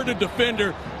 Florida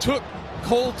defender took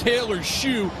Cole Taylor's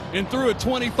shoe and threw it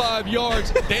 25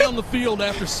 yards down the field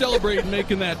after celebrating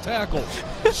making that tackle.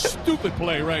 Stupid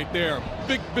play right there.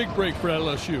 Big break for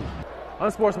LSU.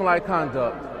 Unsportsmanlike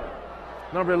conduct.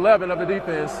 Number 11 of the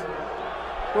defense,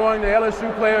 throwing the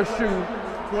LSU player's shoe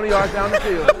 20 yards down the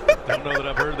field. Don't know that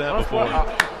I've heard that before.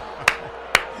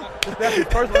 That's the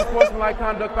first unsportsmanlike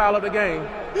conduct foul of the game.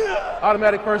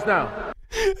 Automatic first down.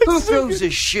 Who throws a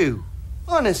shoe?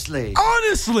 Honestly,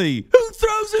 who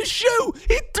throws a shoe?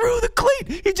 He threw the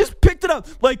cleat. He just picked it up,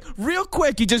 like, real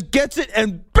quick. He just gets it,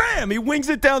 and bam, he wings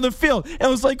it down the field. And I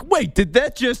was like, wait, did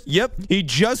that just... Yep, he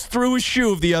just threw a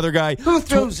shoe of the other guy. Who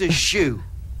throws a shoe?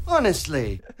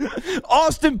 Honestly.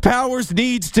 Austin Powers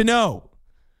needs to know.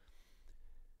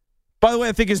 By the way,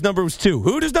 I think his number was 2.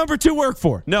 Who does number 2 work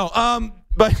for? No,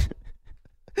 but...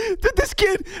 This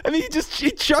kid, I mean,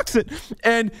 he chucks it,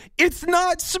 and it's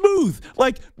not smooth.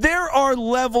 Like, there are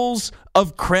levels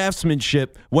of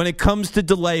craftsmanship when it comes to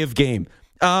delay of game.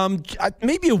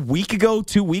 Maybe a week ago,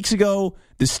 2 weeks ago,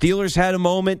 the Steelers had a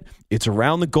moment. It's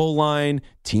around the goal line.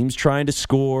 Team's trying to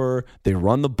score. They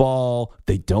run the ball.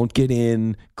 They don't get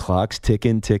in. Clock's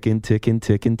ticking. Steelers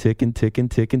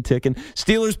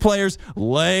players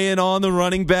laying on the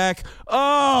running back.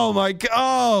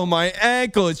 Oh, my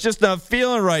ankle. It's just not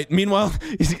feeling right. Meanwhile,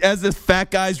 as the fat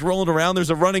guy's rolling around,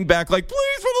 there's a running back like,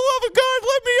 please, for the love of God,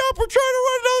 let me up. We're trying to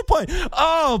run another play.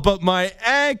 Oh, but my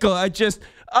ankle,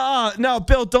 no,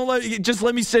 Bill, just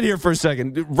let me sit here for a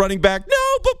second. Running back, no,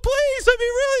 but please, I mean,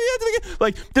 really,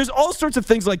 like, there's all sorts of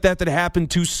things like that happen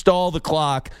to stall the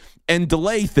clock and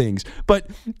delay things. But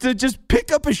to just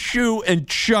pick up a shoe and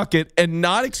chuck it and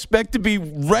not expect to be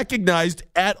recognized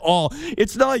at all.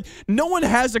 It's not like no one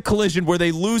has a collision where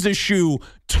they lose a shoe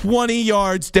 20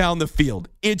 yards down the field.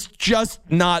 It's just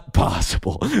not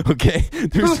possible, okay?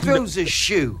 Who throws a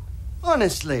shoe?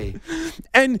 Honestly.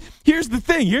 And here's the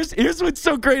thing. Here's what's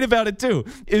so great about it, too,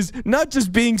 is not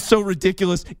just being so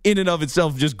ridiculous in and of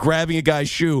itself, just grabbing a guy's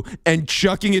shoe and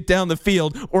chucking it down the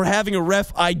field, or having a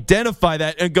ref identify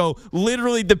that and go,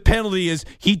 literally the penalty is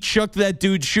he chucked that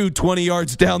dude's shoe 20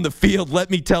 yards down the field. Let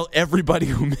me tell everybody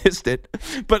who missed it.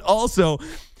 But also,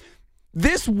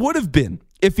 this would have been,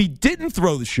 if he didn't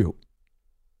throw the shoe,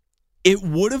 it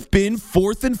would have been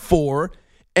 4th and 4,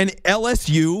 and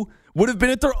LSU would have been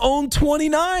at their own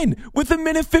 29 with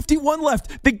 1:51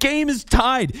 left. The game is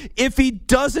tied. If he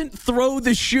doesn't throw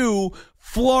the shoe,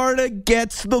 Florida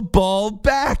gets the ball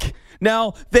back.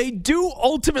 Now, they do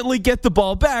ultimately get the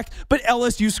ball back, but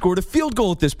LSU scored a field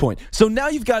goal at this point. So now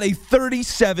you've got a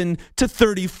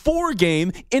 37-34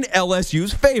 game in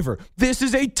LSU's favor. This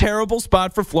is a terrible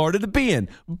spot for Florida to be in,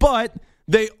 but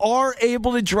they are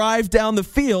able to drive down the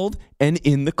field and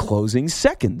in the closing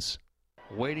seconds.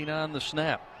 Waiting on the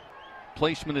snap.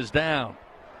 Placement is down.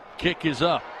 Kick is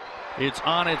up. It's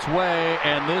on its way,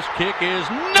 and this kick is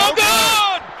no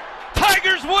good!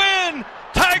 Tigers win!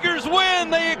 Tigers win!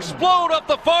 They explode up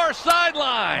the far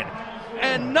sideline.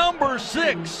 And number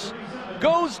 6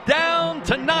 goes down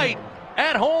tonight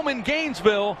at home in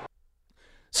Gainesville.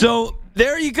 So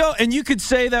there you go. And you could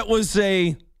say that was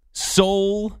a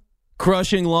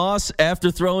soul-crushing loss after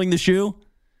throwing the shoe.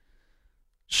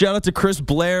 Shout out to Chris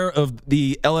Blair of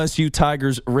the LSU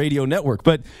Tigers radio network.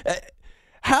 But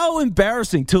how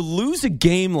embarrassing to lose a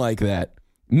game like that.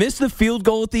 Miss the field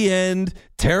goal at the end,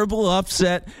 terrible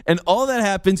upset, and all that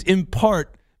happens in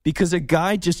part because a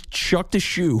guy just chucked a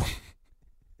shoe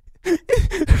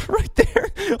right there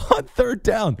on 3rd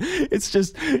down.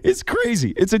 It's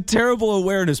crazy. It's a terrible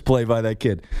awareness play by that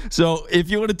kid. So if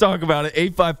you want to talk about it,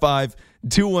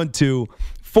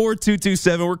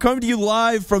 855-212-4227. We're coming to you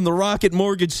live from the Rocket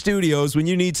Mortgage Studios. When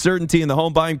you need certainty in the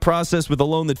home buying process with a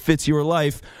loan that fits your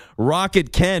life,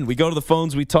 Rocket can. We go to the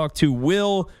phones. We talk to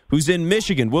Will, who's in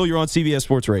Michigan. Will, you're on CBS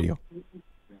Sports Radio.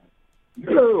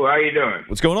 Hello, how you doing?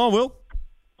 What's going on, Will?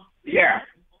 Yeah.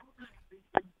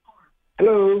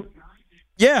 Hello.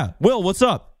 Yeah, Will, what's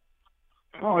up?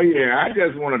 Oh, yeah, I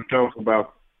just want to talk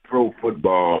about pro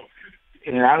football.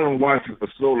 And I don't watch it for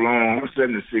so long. I'm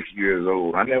 76 years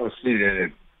old. I never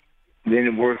seen any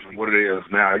worse than what it is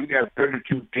now. You got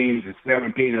 32 teams and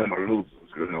 17 of them are losers,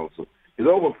 so it's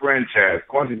over-franchised.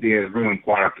 Quantity has ruined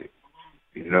quality,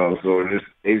 so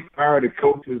they fire the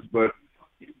coaches, but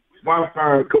why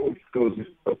fire a coach? Because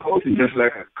a coach is just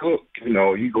like a cook.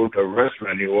 You go to a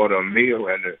restaurant, you order a meal,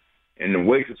 and the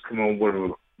waitress come on with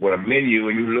a menu,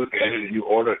 and you look at it and you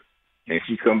order it, and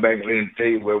she come back and tell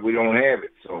you, well, we don't have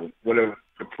it. So whatever,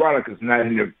 the product is not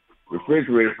in the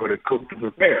refrigerator for the cook to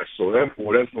prepare. So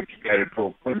therefore, that's what you got to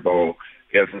pro football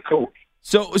as a coach.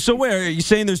 So where are you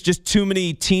saying there's just too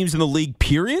many teams in the league?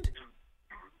 Period.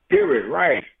 Period.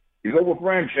 Right. He's over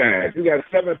franchise. You got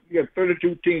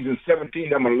 32 teams and 17 of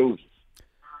them are losers.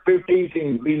 15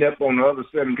 teams beating up on the other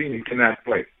 17 and cannot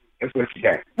play. That's what you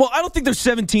got. Well, I don't think there's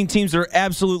 17 teams that are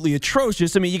absolutely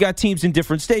atrocious. I mean, you got teams in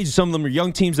different stages. Some of them are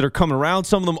young teams that are coming around.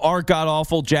 Some of them are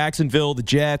god-awful. Jacksonville, the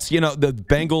Jets, the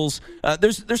Bengals.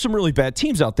 There's some really bad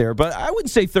teams out there, but I wouldn't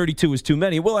say 32 is too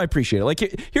many. Well, I appreciate it. Like,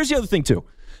 here's the other thing, too,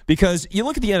 because you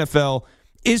look at the NFL,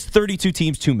 is 32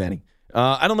 teams too many?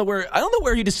 I don't know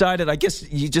where he decided. I guess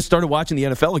he just started watching the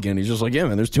NFL again. He's just like, yeah,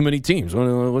 man, there's too many teams.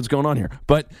 What's going on here?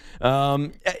 But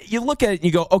you look at it and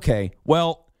you go, okay,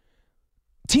 well,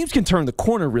 teams can turn the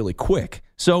corner really quick.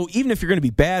 So even if you're going to be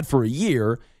bad for a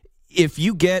year, if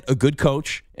you get a good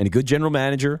coach and a good general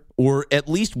manager, or at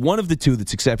least one of the two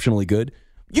that's exceptionally good,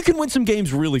 you can win some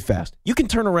games really fast. You can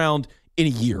turn around in a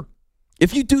year.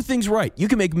 If you do things right, you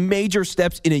can make major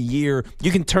steps in a year.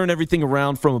 You can turn everything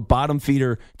around from a bottom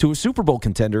feeder to a Super Bowl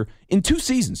contender in 2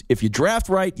 seasons. If you draft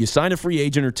right, you sign a free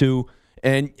agent or two,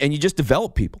 and you just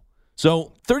develop people.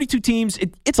 So 32 teams,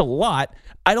 it's a lot.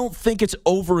 I don't think it's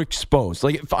overexposed.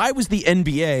 Like, if I was the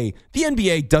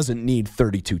NBA doesn't need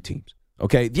 32 teams.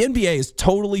 Okay? The NBA is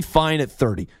totally fine at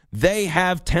 30. They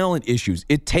have talent issues.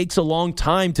 It takes a long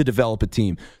time to develop a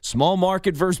team. Small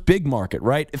market versus big market,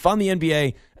 right? If I'm the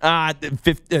NBA,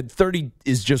 30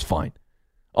 is just fine.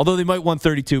 Although they might want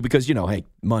 32 because, hey,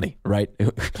 money, right?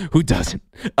 Who doesn't?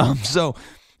 So,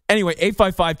 anyway,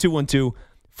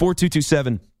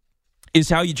 855-212-4227 is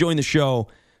how you join the show.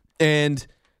 And,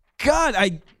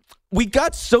 God, we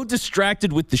got so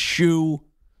distracted with the shoe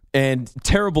and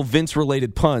terrible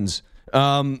Vince-related puns.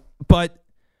 But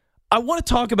I want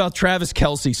to talk about Travis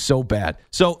Kelce so bad.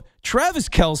 So, Travis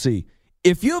Kelce,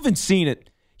 if you haven't seen it,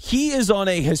 he is on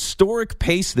a historic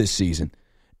pace this season.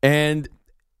 And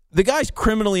the guy's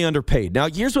criminally underpaid. Now,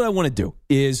 here's what I want to do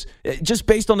is, just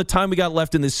based on the time we got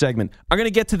left in this segment, I'm going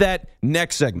to get to that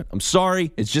next segment. I'm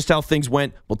sorry. It's just how things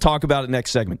went. We'll talk about it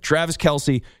next segment. Travis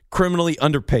Kelce, criminally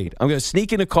underpaid. I'm going to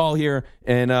sneak in a call here,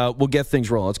 and we'll get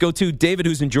things rolling. Let's go to David,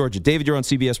 who's in Georgia. David, you're on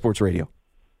CBS Sports Radio.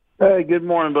 Hey, good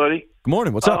morning, buddy. Good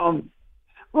morning. What's up?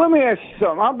 Let me ask you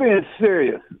something. I'm being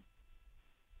serious.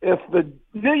 If the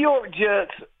New York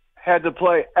Jets had to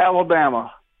play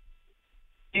Alabama,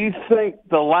 do you think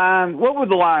what would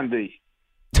the line be?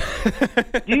 do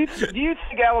you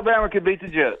think Alabama could beat the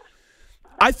Jets?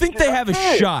 I think they have a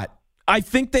shot. I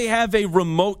think they have a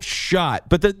remote shot.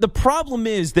 But the problem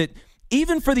is that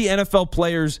even for the NFL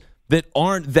players that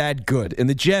aren't that good, and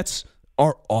the Jets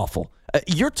are awful,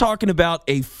 you're talking about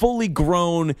a fully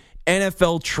grown,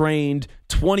 NFL-trained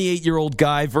 28-year-old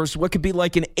guy versus what could be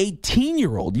like an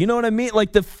 18-year-old. You know what I mean?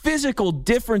 Like, the physical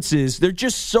differences, they're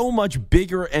just so much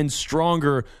bigger and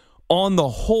stronger on the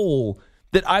whole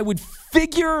that I would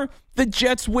figure the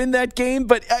Jets win that game.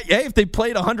 But, hey, if they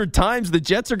played 100 times, the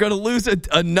Jets are going to lose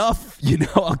enough.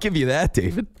 I'll give you that,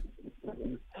 David.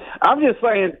 I'm just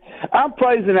saying, I'm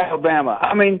praising Alabama.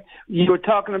 I mean, you were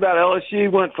talking about LSU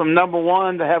went from number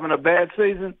 1 to having a bad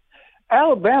season.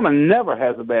 Alabama never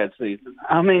has a bad season.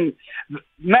 I mean,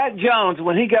 Matt Jones,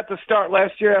 when he got the start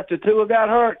last year after Tua got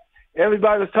hurt,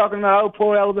 everybody was talking about, oh,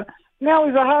 poor Alabama. Now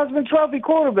he's a Heisman Trophy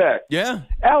quarterback. Yeah.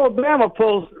 Alabama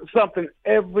pulls something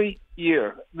every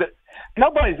year.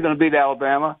 Nobody's going to beat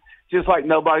Alabama, just like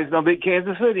nobody's going to beat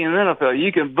Kansas City in the NFL.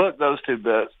 You can book those 2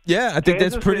 bets. Yeah, I think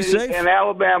Kansas that's pretty City safe. And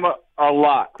Alabama are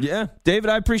locked. Yeah, David,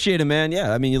 I appreciate it, man.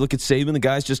 Yeah, I mean, you look at Saban, the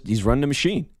guy's he's running a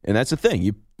machine. And that's the thing.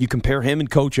 You compare him and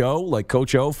Coach O, like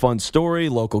Coach O, fun story,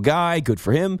 local guy, good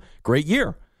for him, great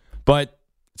year. But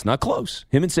it's not close.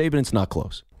 Him and Saban, it's not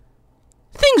close.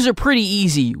 Things are pretty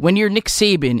easy when you're Nick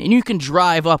Saban and you can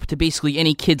drive up to basically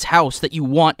any kid's house that you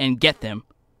want and get them.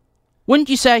 Wouldn't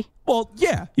you say? Well,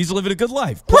 yeah, he's living a good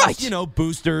life. Plus, right.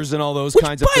 Boosters and all those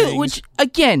kinds of things. Which,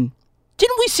 again,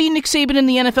 didn't we see Nick Saban in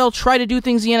the NFL try to do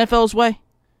things the NFL's way?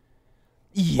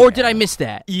 Yeah. Or did I miss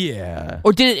that? Yeah.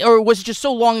 Or was it just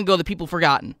so long ago that people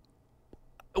forgotten?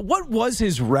 What was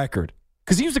his record?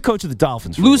 Because he was the coach of the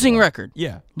Dolphins. Losing record.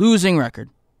 Yeah. Losing record.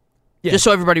 Yeah. Just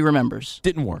so everybody remembers.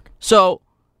 Didn't work. So,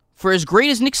 for as great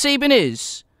as Nick Saban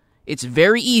is, it's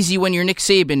very easy when you're Nick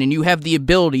Saban and you have the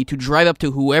ability to drive up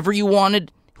to whoever you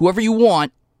want,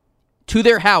 to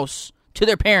their house, to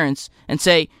their parents, and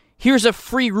say, here's a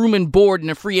free room and board and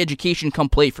a free education, come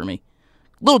play for me.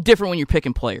 A little different when you're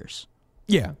picking players.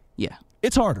 Yeah. Yeah.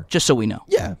 It's harder. Just so we know.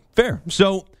 Yeah, fair.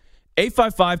 So,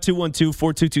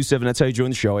 855-212-4227, that's how you join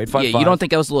the show. 855. Yeah, you don't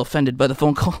think I was a little offended by the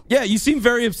phone call? Yeah, you seem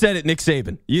very upset at Nick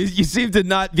Saban. You seem to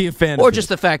not be a fan of him. Or just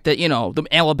the fact that, the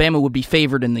Alabama would be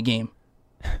favored in the game.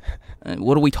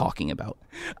 What are we talking about?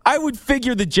 I would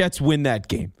figure the Jets win that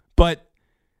game, but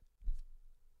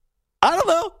I don't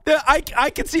know.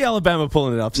 I can see Alabama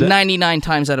pulling it upset. 99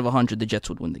 times out of 100, the Jets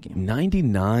would win the game.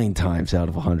 99 times out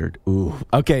of 100. Ooh.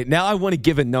 Okay, now I want to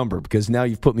give a number because now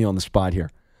you've put me on the spot here.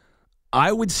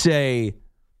 I would say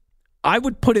I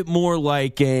would put it more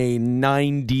like a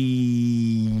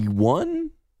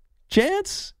 91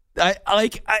 chance.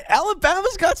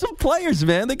 Alabama's got some players,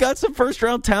 man. They got some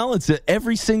first-round talents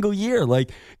every single year.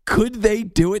 Like, could they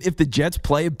do it if the Jets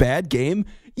play a bad game?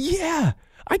 Yeah.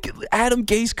 Adam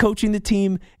Gase coaching the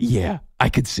team? Yeah, I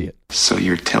could see it. So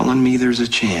you're telling me there's a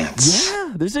chance?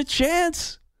 Yeah, there's a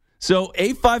chance. So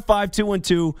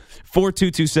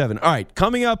 855-212-4227. All right,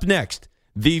 coming up next,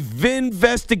 the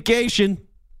Vinvestigation.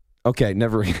 Okay,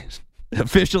 never again.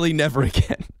 Officially never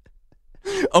again.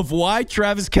 Of why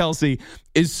Travis Kelce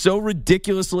is so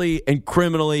ridiculously and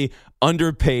criminally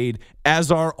underpaid,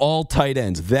 as are all tight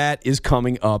ends. That is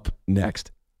coming up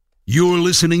next. You're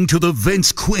listening to The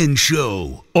Vince Quinn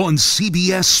Show on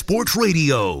CBS Sports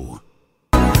Radio.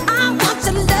 I want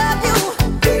to love you.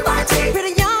 PYT.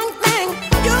 Pretty young thing.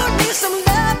 You need some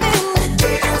loving.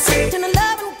 TNC. To the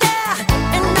loving,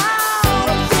 yeah. And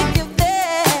I'll take you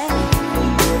there.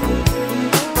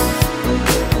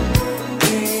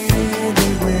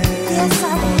 Yes, I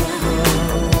will.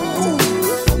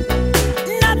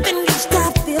 Nothing can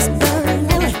stop this burning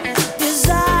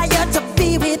desire to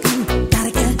be with you.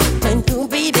 Gotta get to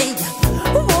baby.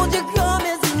 Won't you come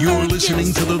as You're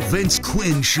listening to The Vince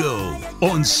Quinn Show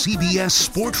on CBS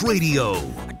Sports Radio.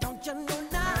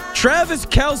 Travis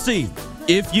Kelce,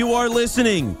 if you are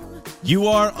listening, you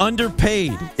are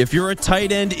underpaid. If you're a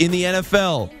tight end in the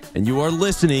NFL and you are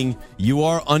listening, you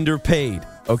are underpaid.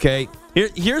 Okay?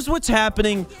 Here's what's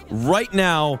happening right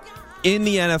now in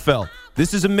the NFL.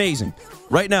 This is amazing.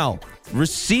 Right now,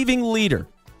 receiving leader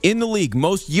in the league,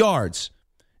 most yards,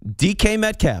 DK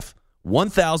Metcalf,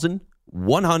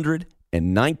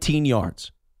 1,119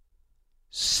 yards.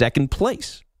 Second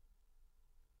place,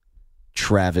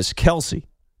 Travis Kelce,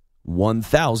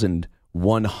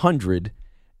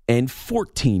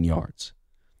 1,114 yards.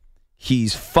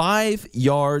 He's 5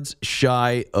 yards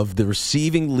shy of the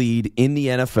receiving lead in the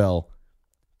NFL,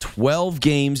 12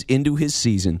 games into his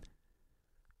season,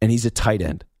 and he's a tight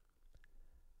end.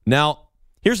 Now,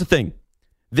 here's the thing.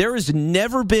 There has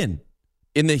never been,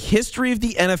 in the history of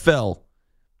the NFL,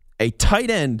 a tight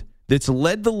end that's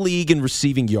led the league in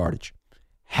receiving yardage.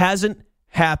 Hasn't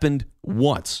happened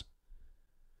once.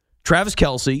 Travis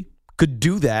Kelce could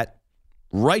do that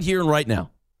right here and right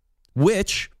now,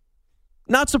 which,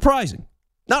 not surprising.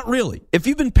 Not really. If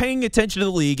you've been paying attention to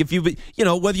the league, if you've been,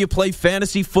 whether you play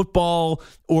fantasy football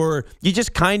or you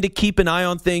just kind of keep an eye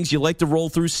on things, you like to roll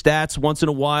through stats once in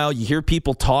a while, you hear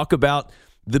people talk about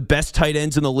the best tight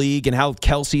ends in the league and how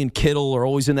Kelce and Kittle are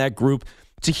always in that group.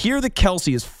 To hear that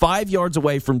Kelce is 5 yards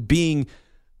away from being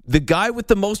the guy with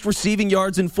the most receiving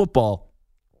yards in football,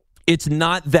 it's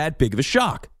not that big of a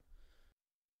shock.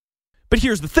 But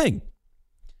here's the thing.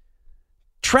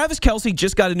 Travis Kelce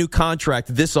just got a new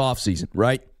contract this offseason,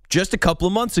 right? Just a couple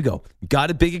of months ago. Got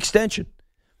a big extension.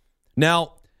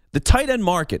 Now, the tight end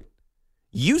market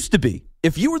used to be,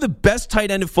 if you were the best tight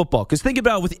end in football, because think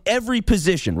about it with every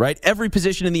position, right? Every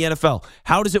position in the NFL.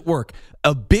 How does it work?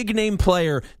 A big name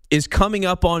player is coming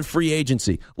up on free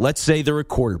agency. Let's say they're a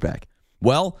quarterback.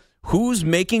 Well, who's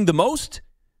making the most?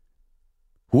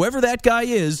 Whoever that guy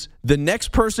is, the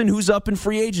next person who's up in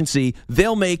free agency,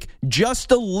 they'll make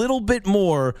just a little bit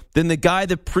more than the guy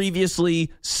that previously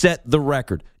set the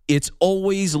record. It's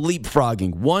always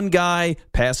leapfrogging. One guy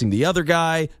passing the other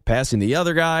guy, passing the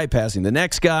other guy, passing the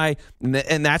next guy,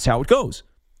 and that's how it goes.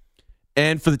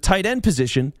 And for the tight end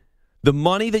position, the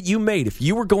money that you made, if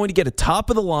you were going to get a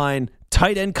top-of-the-line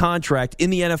tight end contract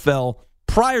in the NFL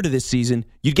prior to this season,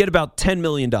 you'd get about $10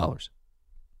 million.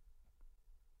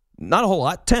 Not a whole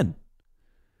lot, 10.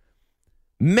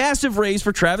 Massive raise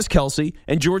for Travis Kelce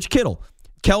and George Kittle.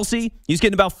 Kelce, he's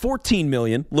getting about $14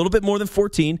 million, a little bit more than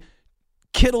 14.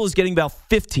 Kittle is getting about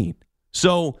 15.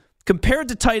 So compared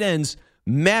to tight ends,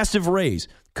 massive raise.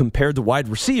 Compared to wide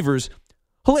receivers,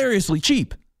 hilariously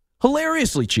cheap.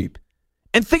 Hilariously cheap.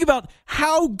 And think about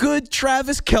how good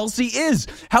Travis Kelce is,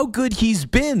 how good he's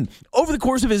been. Over the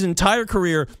course of his entire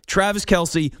career, Travis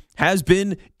Kelce has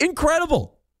been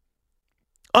incredible.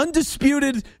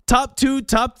 Undisputed top 2,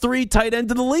 top 3 tight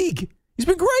end in the league. He's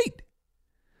been great.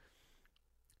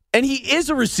 And he is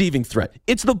a receiving threat.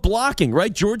 It's the blocking,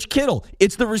 right? George Kittle.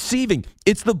 It's the receiving.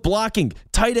 It's the blocking.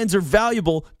 Tight ends are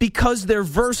valuable because they're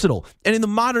versatile. And in the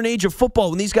modern age of football,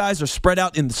 when these guys are spread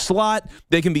out in the slot,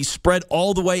 they can be spread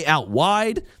all the way out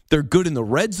wide. They're good in the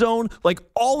red zone. Like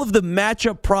all of the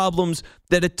matchup problems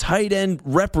that a tight end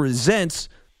represents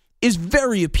is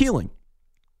very appealing.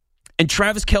 And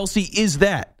Travis Kelce is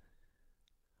that.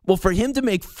 Well, for him to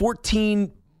make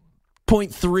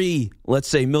 $14.3, let's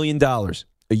say, $1 million a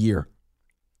year,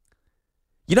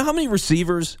 you know how many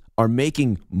receivers are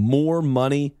making more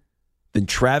money than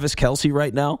Travis Kelce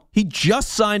right now? He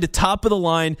just signed a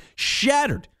top-of-the-line,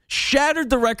 shattered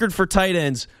the record for tight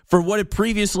ends for what it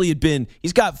previously had been.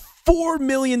 He's got $4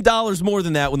 million more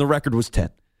than that when the record was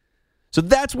 10. So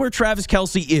that's where Travis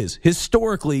Kelce is,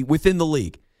 historically, within the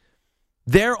league.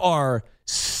 There are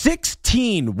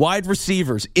 16 wide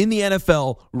receivers in the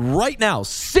NFL right now,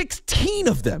 16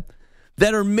 of them,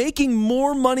 that are making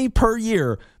more money per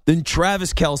year than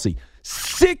Travis Kelce.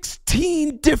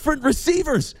 16 different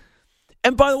receivers.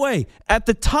 And by the way, at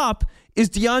the top is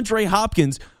DeAndre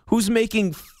Hopkins, who's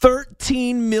making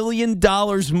 $13 million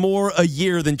more a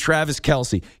year than Travis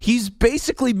Kelce. He's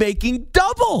basically making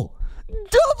double.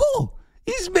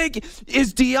 Is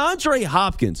DeAndre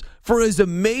Hopkins, for as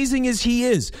amazing as he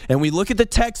is, and we look at the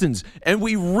Texans and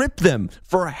we rip them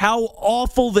for how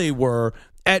awful they were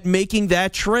at making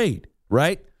that trade,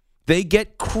 right? They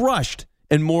get crushed.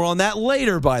 And more on that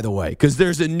later, by the way, because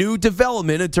there's a new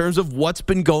development in terms of what's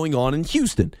been going on in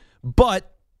Houston.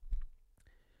 But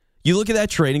you look at that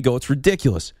trade and go, it's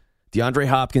ridiculous. DeAndre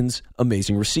Hopkins,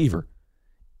 amazing receiver.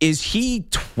 Is he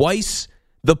twice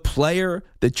the player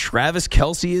that Travis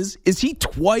Kelce is? Is he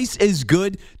twice as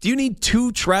good? Do you need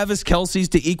 2 Travis Kelces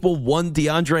to equal 1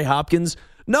 DeAndre Hopkins?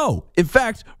 No. In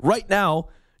fact, right now,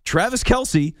 Travis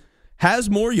Kelce has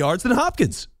more yards than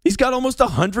Hopkins. He's got almost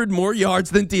 100 more yards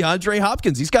than DeAndre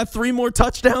Hopkins. He's got 3 more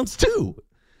touchdowns, too.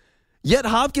 Yet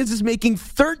Hopkins is making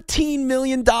 $13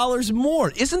 million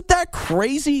more. Isn't that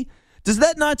crazy? Does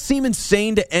that not seem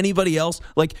insane to anybody else?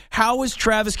 Like, how is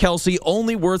Travis Kelce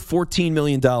only worth $14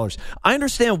 million? I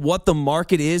understand what the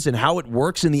market is and how it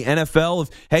works in the NFL. Of,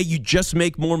 hey, you just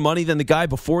make more money than the guy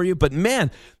before you. But,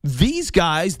 man, these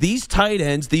guys, these tight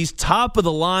ends, these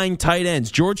top-of-the-line tight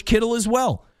ends, George Kittle as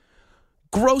well,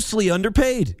 grossly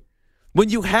underpaid. When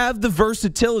you have the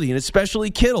versatility, and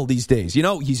especially Kittle these days, you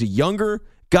know, he's a younger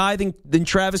guy than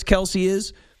Travis Kelce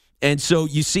is. And so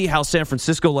you see how San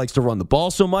Francisco likes to run the ball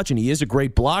so much, and he is a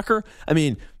great blocker. I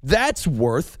mean, that's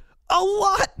worth a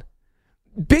lot.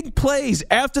 Big plays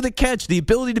after the catch, the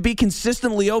ability to be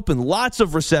consistently open, lots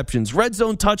of receptions, red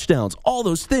zone touchdowns, all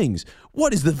those things.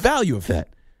 What is the value of that?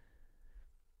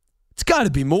 It's got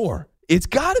to be more. It's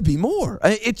got to be more.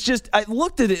 It's just, I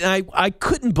looked at it, and I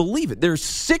couldn't believe it. There's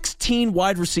 16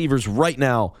 wide receivers right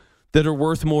now that are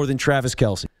worth more than Travis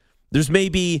Kelce. There's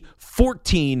maybe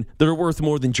 14 that are worth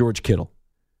more than George Kittle.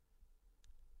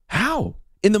 How?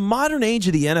 In the modern age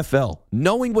of the NFL,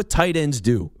 knowing what tight ends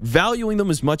do, valuing them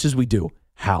as much as we do,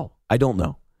 how? I don't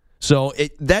know. So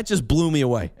that just blew me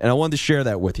away, and I wanted to share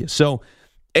that with you. So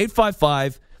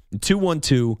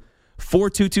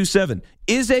 855-212-4227.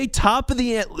 Is a top of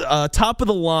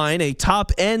the line, a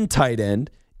top end tight end,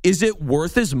 is it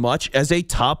worth as much as a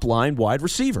top line wide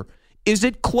receiver? Is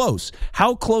it close?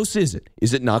 How close is it?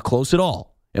 Is it not close at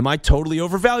all? Am I totally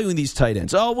overvaluing these tight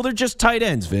ends? Oh, well, they're just tight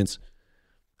ends, Vince.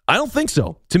 I don't think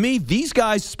so. To me, these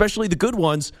guys, especially the good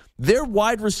ones, they're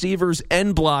wide receivers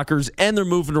and blockers, and they're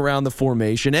moving around the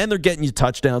formation, and they're getting you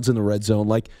touchdowns in the red zone.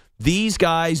 Like, these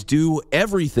guys do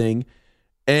everything,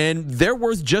 and they're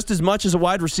worth just as much as a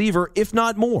wide receiver, if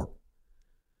not more.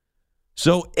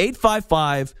 So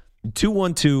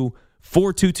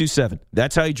 855-212-4227.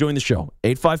 That's how you join the show.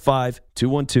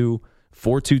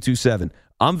 855-212-4227.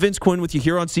 I'm Vince Quinn with you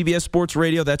here on CBS Sports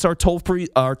Radio. That's our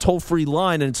toll-free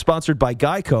line, and it's sponsored by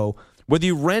Geico. Whether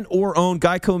you rent or own,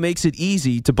 Geico makes it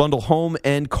easy to bundle home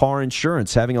and car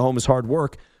insurance. Having a home is hard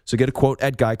work, so get a quote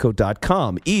at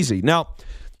geico.com. Easy. Now,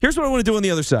 here's what I want to do on the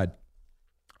other side.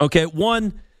 Okay,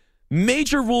 one,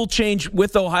 major rule change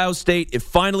with Ohio State. It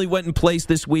finally went in place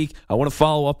this week. I want to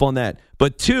follow up on that.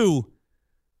 But two,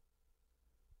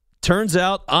 turns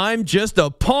out I'm just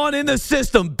a pawn in the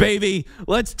system, baby.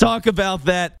 Let's talk about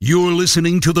that. You're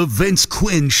listening to The Vince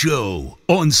Quinn Show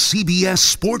on CBS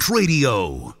Sports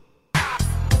Radio.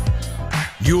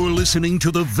 You're listening to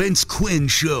The Vince Quinn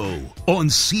Show on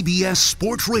CBS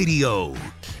Sports Radio.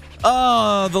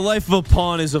 Oh, the life of a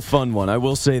pawn is a fun one. I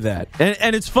will say that.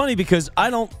 And it's funny because I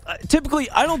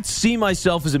don't see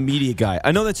myself as a media guy.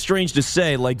 I know that's strange to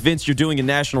say, like, Vince, you're doing a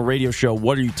national radio show.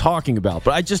 What are you talking about?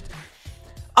 But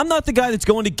I'm not the guy that's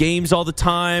going to games all the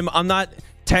time. I'm not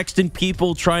texting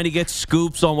people trying to get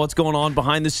scoops on what's going on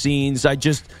behind the scenes. I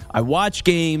watch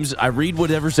games. I read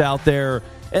whatever's out there.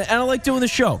 And I like doing the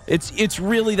show. It's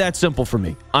really that simple for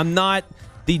me. I'm not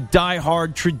the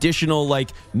diehard traditional,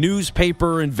 like,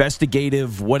 newspaper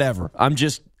investigative whatever.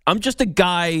 I'm just a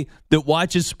guy that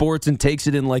watches sports and takes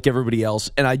it in like everybody else,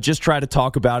 and I just try to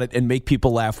talk about it and make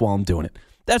people laugh while I'm doing it.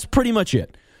 That's pretty much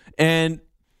it. And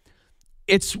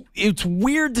it's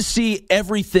weird to see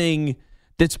everything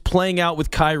that's playing out with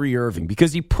Kyrie Irving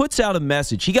because he puts out a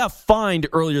message. He got fined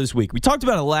earlier this week. We talked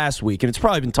about it last week, and it's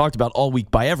probably been talked about all week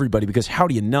by everybody because how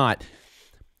do you not?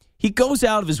 He goes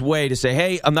out of his way to say,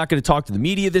 hey, I'm not going to talk to the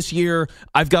media this year.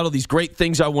 I've got all these great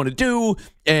things I want to do,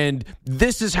 and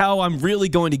this is how I'm really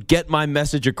going to get my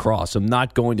message across. I'm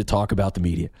not going to talk about the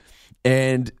media.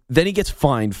 And then he gets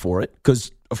fined for it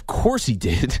because, of course he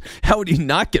did. How would he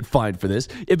not get fined for this?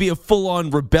 It'd be a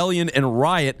full-on rebellion and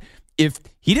riot if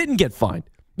he didn't get fined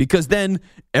because then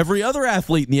every other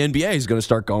athlete in the NBA is going to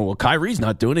start going, well, Kyrie's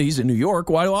not doing it. He's in New York.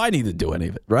 Why do I need to do any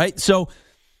of it, right? So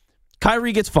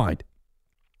Kyrie gets fined.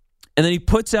 And then he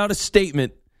puts out a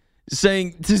statement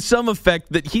saying to some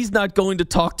effect that he's not going to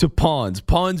talk to pawns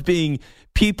being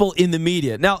people in the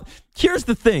media. Now, here's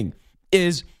the thing,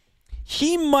 is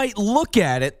he might look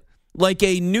at it like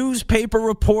a newspaper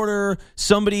reporter,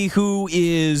 somebody who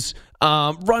is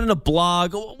running a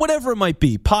blog, whatever it might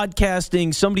be,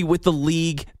 podcasting, somebody with the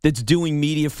league that's doing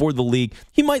media for the league.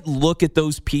 He might look at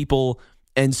those people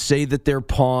and say that they're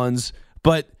pawns,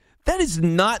 but that is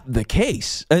not the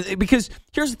case because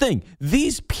here's the thing.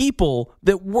 These people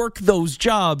that work those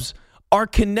jobs are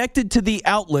connected to the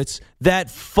outlets that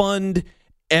fund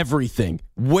everything.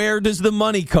 Where does the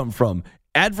money come from?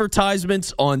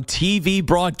 Advertisements on TV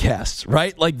broadcasts,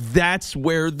 right? Like that's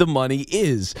where the money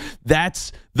is.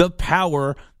 That's the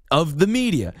power of the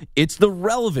media. It's the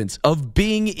relevance of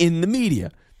being in the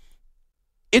media.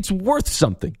 It's worth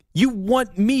something. You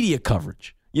want media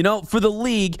coverage. You know, for the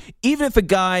league, even if a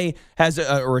guy has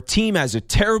or a team has a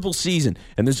terrible season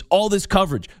and there's all this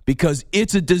coverage because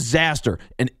it's a disaster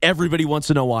and everybody wants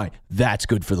to know why, that's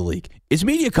good for the league. It's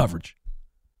media coverage.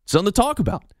 Something to talk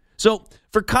about. So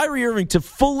for Kyrie Irving to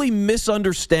fully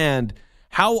misunderstand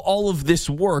how all of this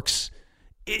works,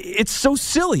 it's so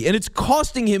silly and it's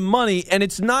costing him money and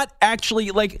it's not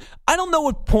actually like, I don't know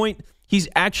what point he's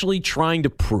actually trying to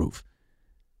prove.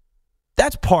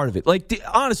 That's part of it. Like,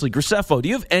 honestly, Graceffo, do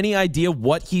you have any idea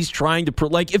what he's trying to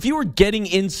prove? Like, if you were getting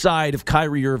inside of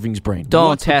Kyrie Irving's brain,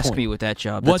 don't task me with that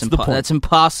job. What's the point? That's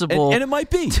impossible. And it might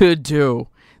be to do.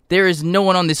 There is no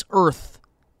one on this earth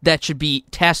that should be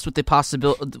tasked with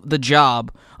the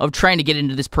job of trying to get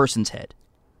into this person's head.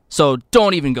 So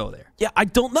don't even go there. Yeah, I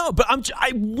don't know, but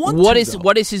I want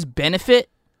what is his benefit?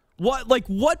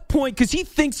 What point? Because he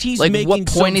thinks he's like making what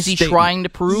point is he trying to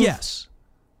prove? Yes.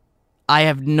 I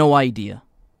have no idea.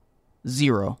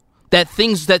 Zero. That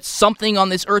something on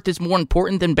this earth is more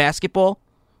important than basketball?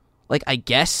 Like, I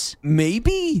guess.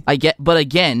 Maybe. But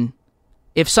again,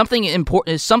 if something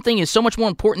is so much more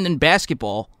important than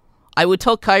basketball, I would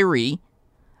tell Kyrie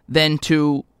then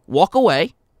to walk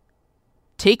away,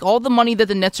 take all the money that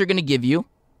the Nets are going to give you,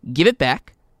 give it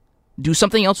back, do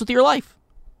something else with your life.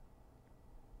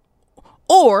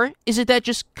 Or is it that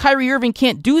just Kyrie Irving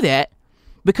can't do that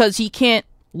because he can't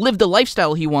live the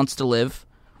lifestyle he wants to live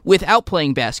without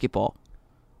playing basketball?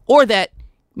 Or that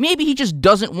maybe he just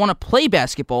doesn't want to play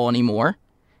basketball anymore,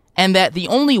 and that the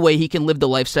only way he can live the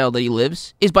lifestyle that he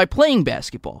lives is by playing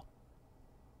basketball.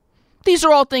 These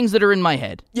are all things that are in my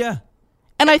head. Yeah.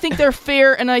 And I think they're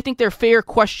fair, and I think they're fair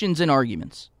questions and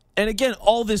arguments. And again,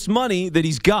 all this money that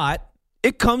he's got,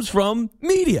 it comes from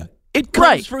media. It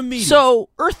comes from media. So,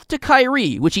 Earth to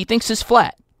Kyrie, which he thinks is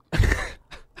flat.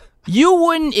 You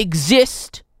wouldn't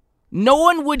exist. No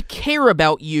one would care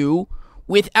about you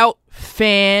without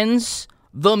fans,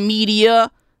 the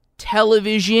media,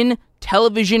 television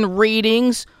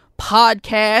ratings,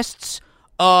 podcasts,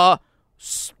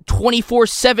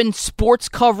 24/7 sports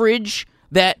coverage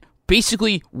that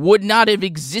basically would not have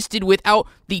existed without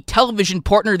the television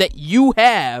partner that you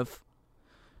have.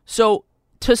 So,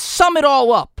 to sum it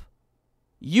all up,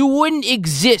 you wouldn't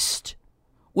exist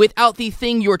without the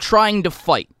thing you're trying to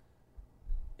fight.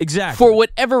 Exactly. For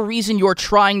whatever reason you're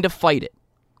trying to fight it.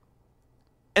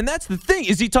 And that's the thing.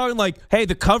 Is he talking like, hey,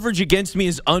 the coverage against me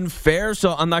is unfair,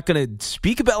 so I'm not going to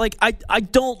speak about it? Like, I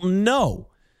don't know.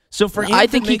 So for him I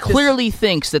think he clearly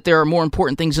thinks that there are more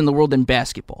important things in the world than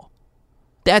basketball.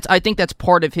 I think that's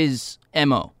part of his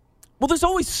MO. Well, there's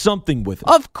always something with him.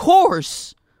 Of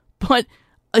course. But,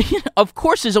 of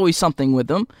course there's always something with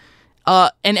him.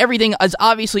 And everything is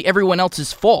obviously everyone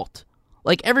else's fault.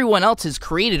 Like, everyone else has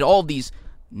created all these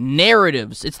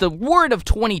narratives. It's the word of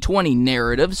 2020,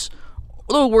 narratives.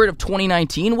 little word of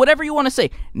 2019, whatever you want to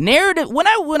say. Narrative. When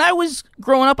I was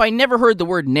growing up, I never heard the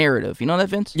word narrative. You know that,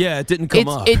 Vince? Yeah, it didn't come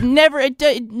up. It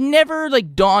never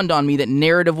like dawned on me that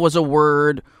narrative was a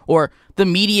word, or the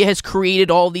media has created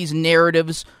all these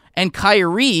narratives, and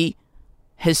Kyrie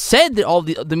has said that all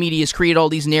the media has created all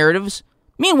these narratives.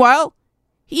 Meanwhile,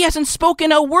 he hasn't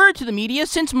spoken a word to the media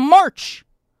since March.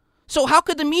 So how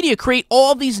could the media create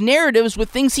all these narratives with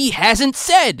things he hasn't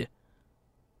said?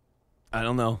 I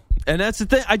don't know. And that's the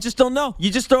thing. I just don't know. You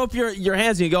just throw up your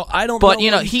hands and you go, I don't know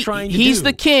what he's trying to do. He's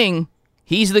the king.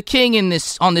 He's the king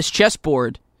on this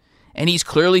chessboard, and he's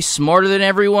clearly smarter than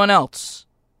everyone else.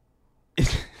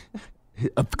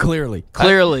 Clearly.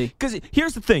 Because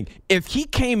here's the thing. If he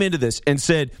came into this and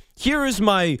said, here is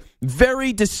my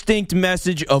very distinct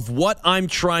message of what I'm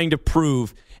trying to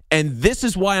prove, and this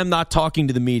is why I'm not talking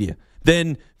to the media,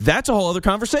 then that's a whole other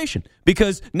conversation.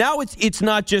 Because now it's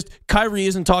not just Kyrie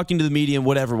isn't talking to the media and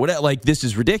whatever, like this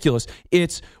is ridiculous.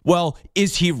 It's, well,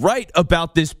 is he right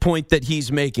about this point that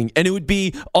he's making? And it would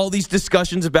be all these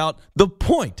discussions about the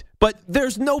point. But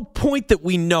there's no point that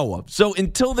we know of. So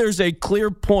until there's a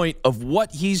clear point of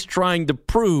what he's trying to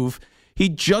prove, he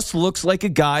just looks like a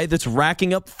guy that's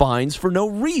racking up fines for no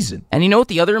reason. And you know what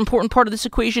the other important part of this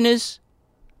equation is?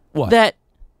 What? That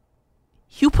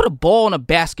you put a ball in a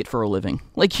basket for a living.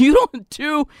 Like, you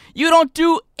don't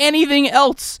do anything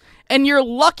else. And you're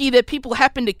lucky that people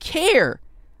happen to care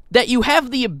that you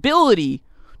have the ability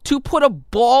to put a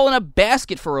ball in a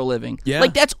basket for a living. Yeah.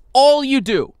 Like, that's all you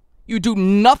do. You do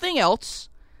nothing else.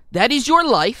 That is your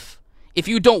life. If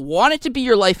you don't want it to be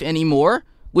your life anymore,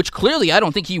 which clearly I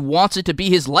don't think he wants it to be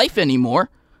his life anymore,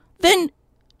 then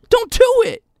don't do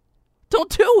it. Don't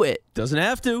do it. Doesn't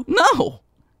have to. No.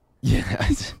 Yeah.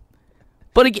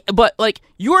 But like,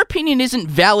 your opinion isn't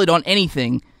valid on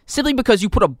anything simply because you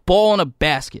put a ball in a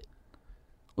basket.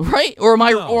 Right? Or am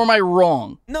I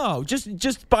wrong? No,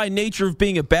 just by nature of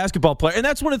being a basketball player. And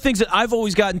that's one of the things that I've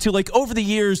always gotten to. Like, over the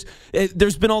years,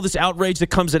 there's been all this outrage that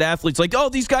comes at athletes. Like, oh,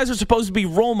 these guys are supposed to be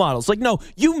role models. Like, no,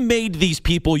 you made these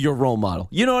people your role model.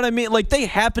 You know what I mean? Like, they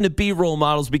happen to be role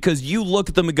models because you look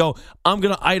at them and go, I'm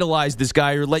going to idolize this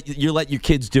guy, or let your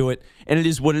kids do it. And it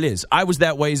is what it is. I was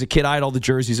that way as a kid. I had all the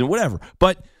jerseys and whatever.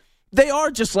 But they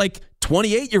are just like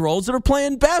 28-year-olds that are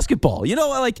playing basketball. You know,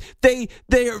 like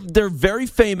they're very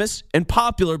famous and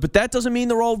popular, but that doesn't mean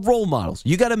they're all role models.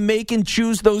 You got to make and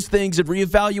choose those things and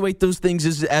reevaluate those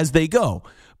things as they go.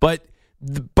 But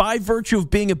by virtue of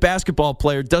being a basketball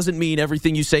player doesn't mean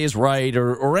everything you say is right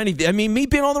or anything. I mean, me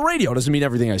being on the radio doesn't mean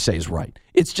everything I say is right.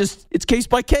 It's case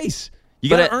by case. You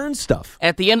got to earn stuff.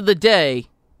 At the end of the day,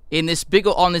 on this big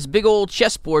old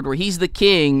chessboard where he's the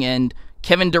king and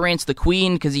Kevin Durant's the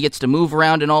queen because he gets to move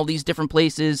around in all these different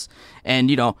places, and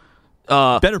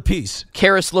better piece.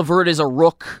 Karis LeVert is a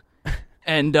rook,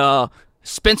 and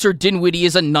Spencer Dinwiddie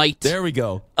is a knight. There we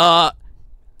go. At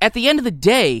the end of the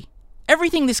day,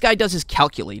 everything this guy does is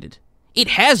calculated. It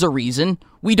has a reason.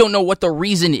 We don't know what the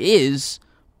reason is,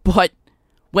 but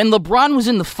when LeBron was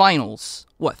in the finals,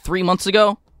 3 months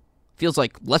ago? Feels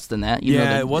like less than that.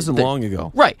 Yeah, it wasn't long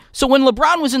ago. Right. So when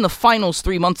LeBron was in the finals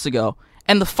 3 months ago,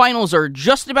 and the finals are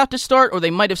just about to start, or they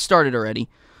might have started already,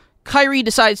 Kyrie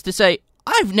decides to say,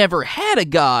 I've never had a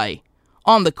guy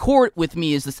on the court with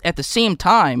me at the same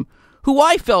time who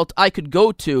I felt I could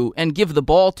go to and give the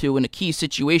ball to in a key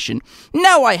situation.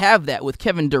 Now I have that with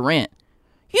Kevin Durant.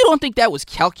 You don't think that was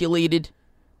calculated?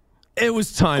 It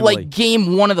was timely. Like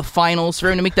game one of the finals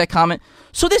for him to make that comment.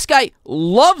 So this guy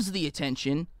loves the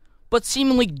attention, but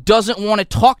seemingly doesn't want to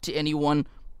talk to anyone,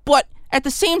 but at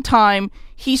the same time,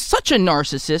 he's such a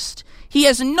narcissist, he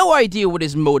has no idea what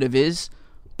his motive is,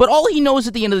 but all he knows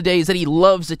at the end of the day is that he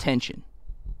loves attention.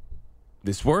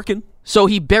 It's working. So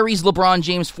he buries LeBron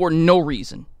James for no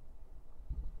reason.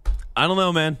 I don't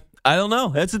know, man. I don't know.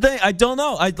 That's the thing. I don't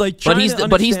know. But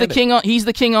he's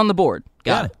the king on the board.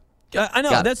 Got it. I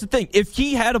know. That's the thing. If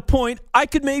he had a point, I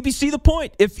could maybe see the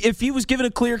point. If he was given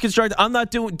a clear construct, I'm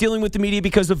not dealing with the media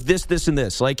because of this, and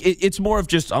this. Like, it's more of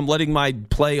just I'm letting my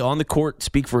play on the court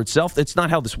speak for itself. That's not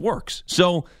how this works.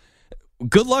 So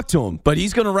good luck to him. But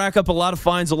he's going to rack up a lot of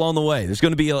fines along the way. There's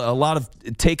going to be a lot of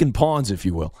taken pawns, if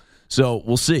you will. So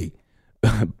we'll see.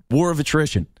 War of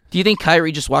attrition. Do you think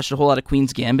Kyrie just watched a whole lot of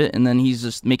Queen's Gambit and then he's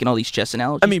just making all these chess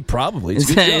analogies? I mean, probably. Is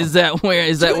that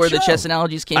where the chess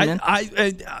analogies came in?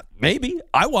 Maybe.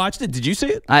 I watched it. Did you see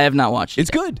it? I have not watched it. It's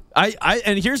good.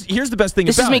 And here's the best thing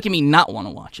about it. This is making me not want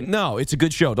to watch it. No, it's a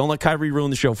good show. Don't let Kyrie ruin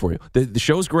the show for you. The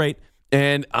show's great.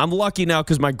 And I'm lucky now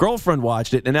because my girlfriend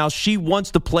watched it, and now she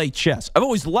wants to play chess. I've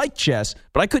always liked chess,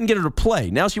 but I couldn't get her to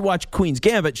play. Now she watched Queen's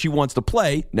Gambit. She wants to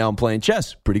play. Now I'm playing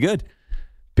chess. Pretty good.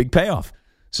 Big payoff.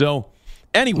 So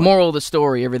Anyway. Moral of the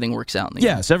story, everything works out in the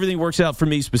end. Yes, everything works out for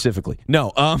me specifically.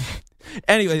 No.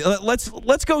 Anyway,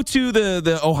 let's go to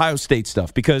the Ohio State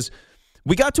stuff, because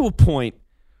we got to a point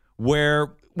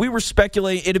where we were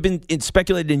speculating, it had been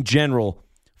speculated in general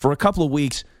for a couple of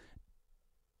weeks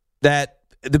that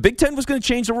the Big Ten was going to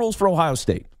change the rules for Ohio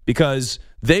State because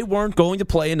they weren't going to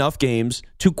play enough games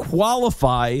to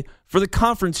qualify for the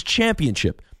conference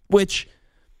championship, which,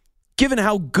 given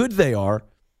how good they are,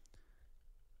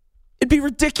 it'd be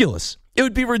ridiculous. It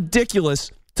would be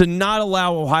ridiculous to not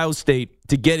allow Ohio State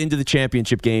to get into the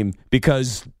championship game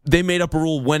because they made up a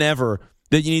rule whenever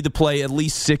that you need to play at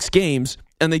least 6 games,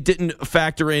 and they didn't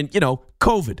factor in,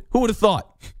 COVID. Who would have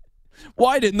thought?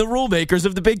 Why didn't the rule makers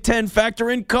of the Big Ten factor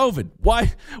in COVID?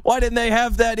 Why didn't they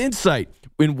have that insight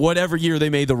in whatever year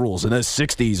they made the rules, in the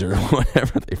 60s or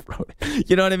whatever they wrote it?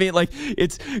 You know what I mean? Like,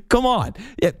 come on.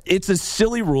 It's a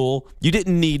silly rule. You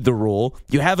didn't need the rule.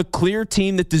 You have a clear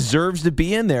team that deserves to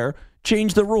be in there.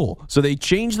 Change the rule. So they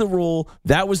changed the rule.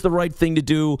 That was the right thing to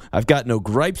do. I've got no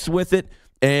gripes with it.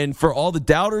 And for all the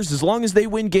doubters, as long as they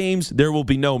win games, there will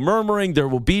be no murmuring. There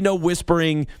will be no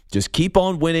whispering. Just keep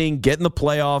on winning, get in the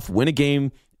playoff, win a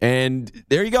game, and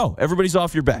there you go. Everybody's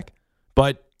off your back.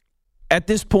 But at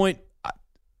this point,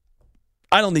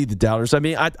 I don't need the doubters. I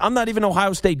mean, I'm not even an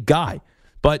Ohio State guy.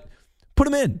 But put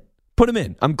them in. Put them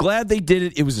in. I'm glad they did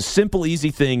it. It was a simple, easy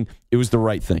thing. It was the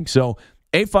right thing. So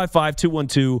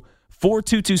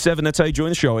 855-212-4227. That's how you join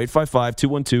the show.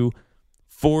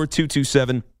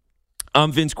 855-212-4227.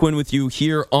 I'm Vince Quinn with you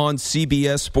here on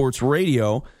CBS Sports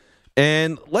Radio.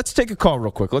 And let's take a call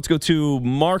real quick. Let's go to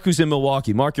Mark, who's in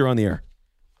Milwaukee. Mark, you're on the air.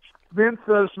 Vince,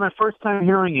 this is my first time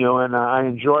hearing you, and I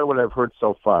enjoy what I've heard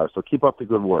so far. So keep up the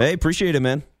good work. Hey, appreciate it,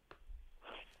 man.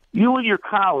 You and your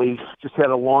colleagues just had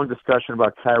a long discussion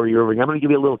about Kyrie Irving. I'm going to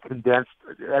give you a little condensed.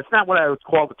 That's not what I was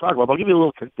called to talk about, but I'll give you a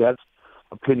little condensed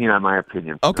opinion on my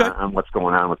opinion on what's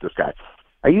going on with this guy.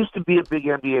 I used to be a big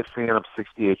NBA fan. I'm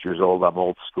 68 years old. I'm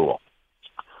old school.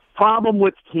 Problem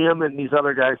with him and these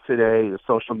other guys today, the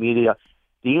social media,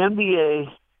 the NBA,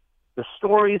 the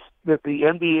stories that the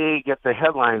NBA get the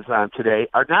headlines on today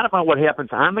are not about what happens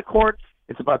on the court.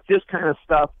 It's about this kind of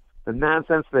stuff, the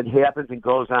nonsense that happens and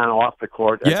goes on off the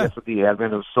court, I guess, with the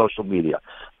advent of social media.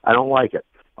 I don't like it,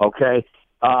 okay?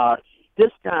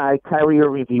 This guy, Kyrie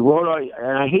Irving, he wrote,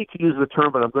 and I hate to use the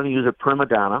term, but I'm going to use it, prima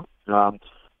donna.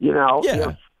 He rode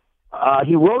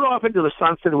off into the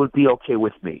sunset. It would be okay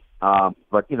with me.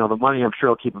 But, the money, I'm sure,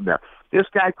 will keep him there. This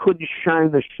guy couldn't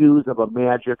shine the shoes of a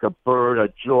Magic, a Bird, a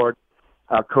Jordan,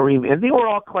 Kareem, and they were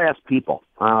all class people.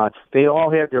 They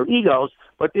all had their egos,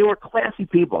 but they were classy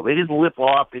people. They didn't lip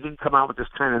off. They didn't come out with this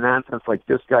kind of nonsense like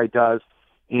this guy does.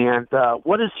 And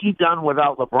what has he done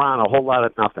without LeBron? A whole lot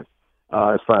of nothing,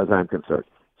 as far as I'm concerned.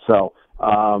 So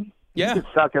you can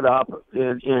suck it up.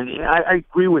 And I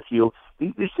agree with you.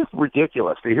 It's just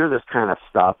ridiculous to hear this kind of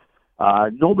stuff.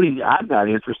 I'm not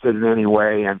interested in any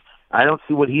way, and I don't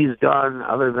see what he's done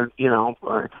other than, he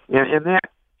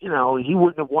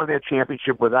wouldn't have won that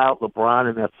championship without LeBron,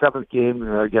 and that 7th game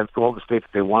against Golden State that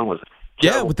they won was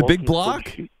with the big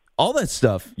block, all that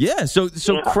stuff. Yeah, so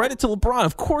credit to LeBron.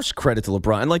 Of course, credit to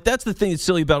LeBron. And, that's the thing that's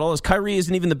silly about all this. Kyrie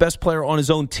isn't even the best player on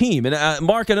his own team. And,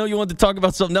 Mark, I know you wanted to talk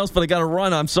about something else, but I got to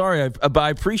run. I'm sorry, but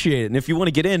I appreciate it. And if you want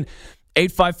to get in,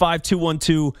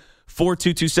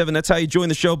 855-212-4227. That's how you join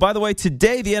the show. By the way,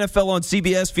 today the NFL on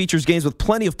CBS features games with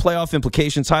plenty of playoff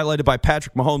implications, highlighted by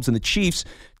Patrick Mahomes and the Chiefs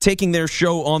taking their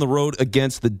show on the road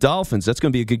against the Dolphins. That's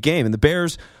going to be a good game. And the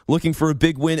Bears looking for a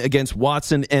big win against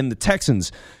Watson and the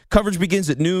Texans. Coverage begins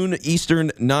at noon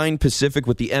Eastern, 9 Pacific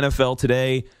with the NFL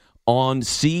today on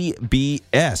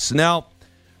CBS. Now,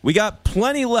 we got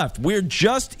plenty left. We're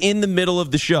just in the middle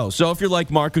of the show. So if you're like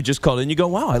Mark, who just called in, you go,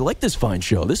 wow, I like this fine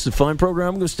show. This is a fine program.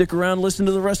 I'm going to stick around and listen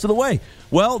to the rest of the way.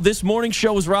 Well, this morning's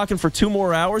show is rocking for 2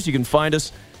 more hours. You can find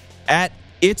us at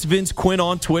It's Vince Quinn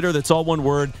on Twitter. That's all one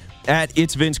word, at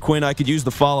It's Vince Quinn. I could use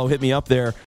the follow. Hit me up there.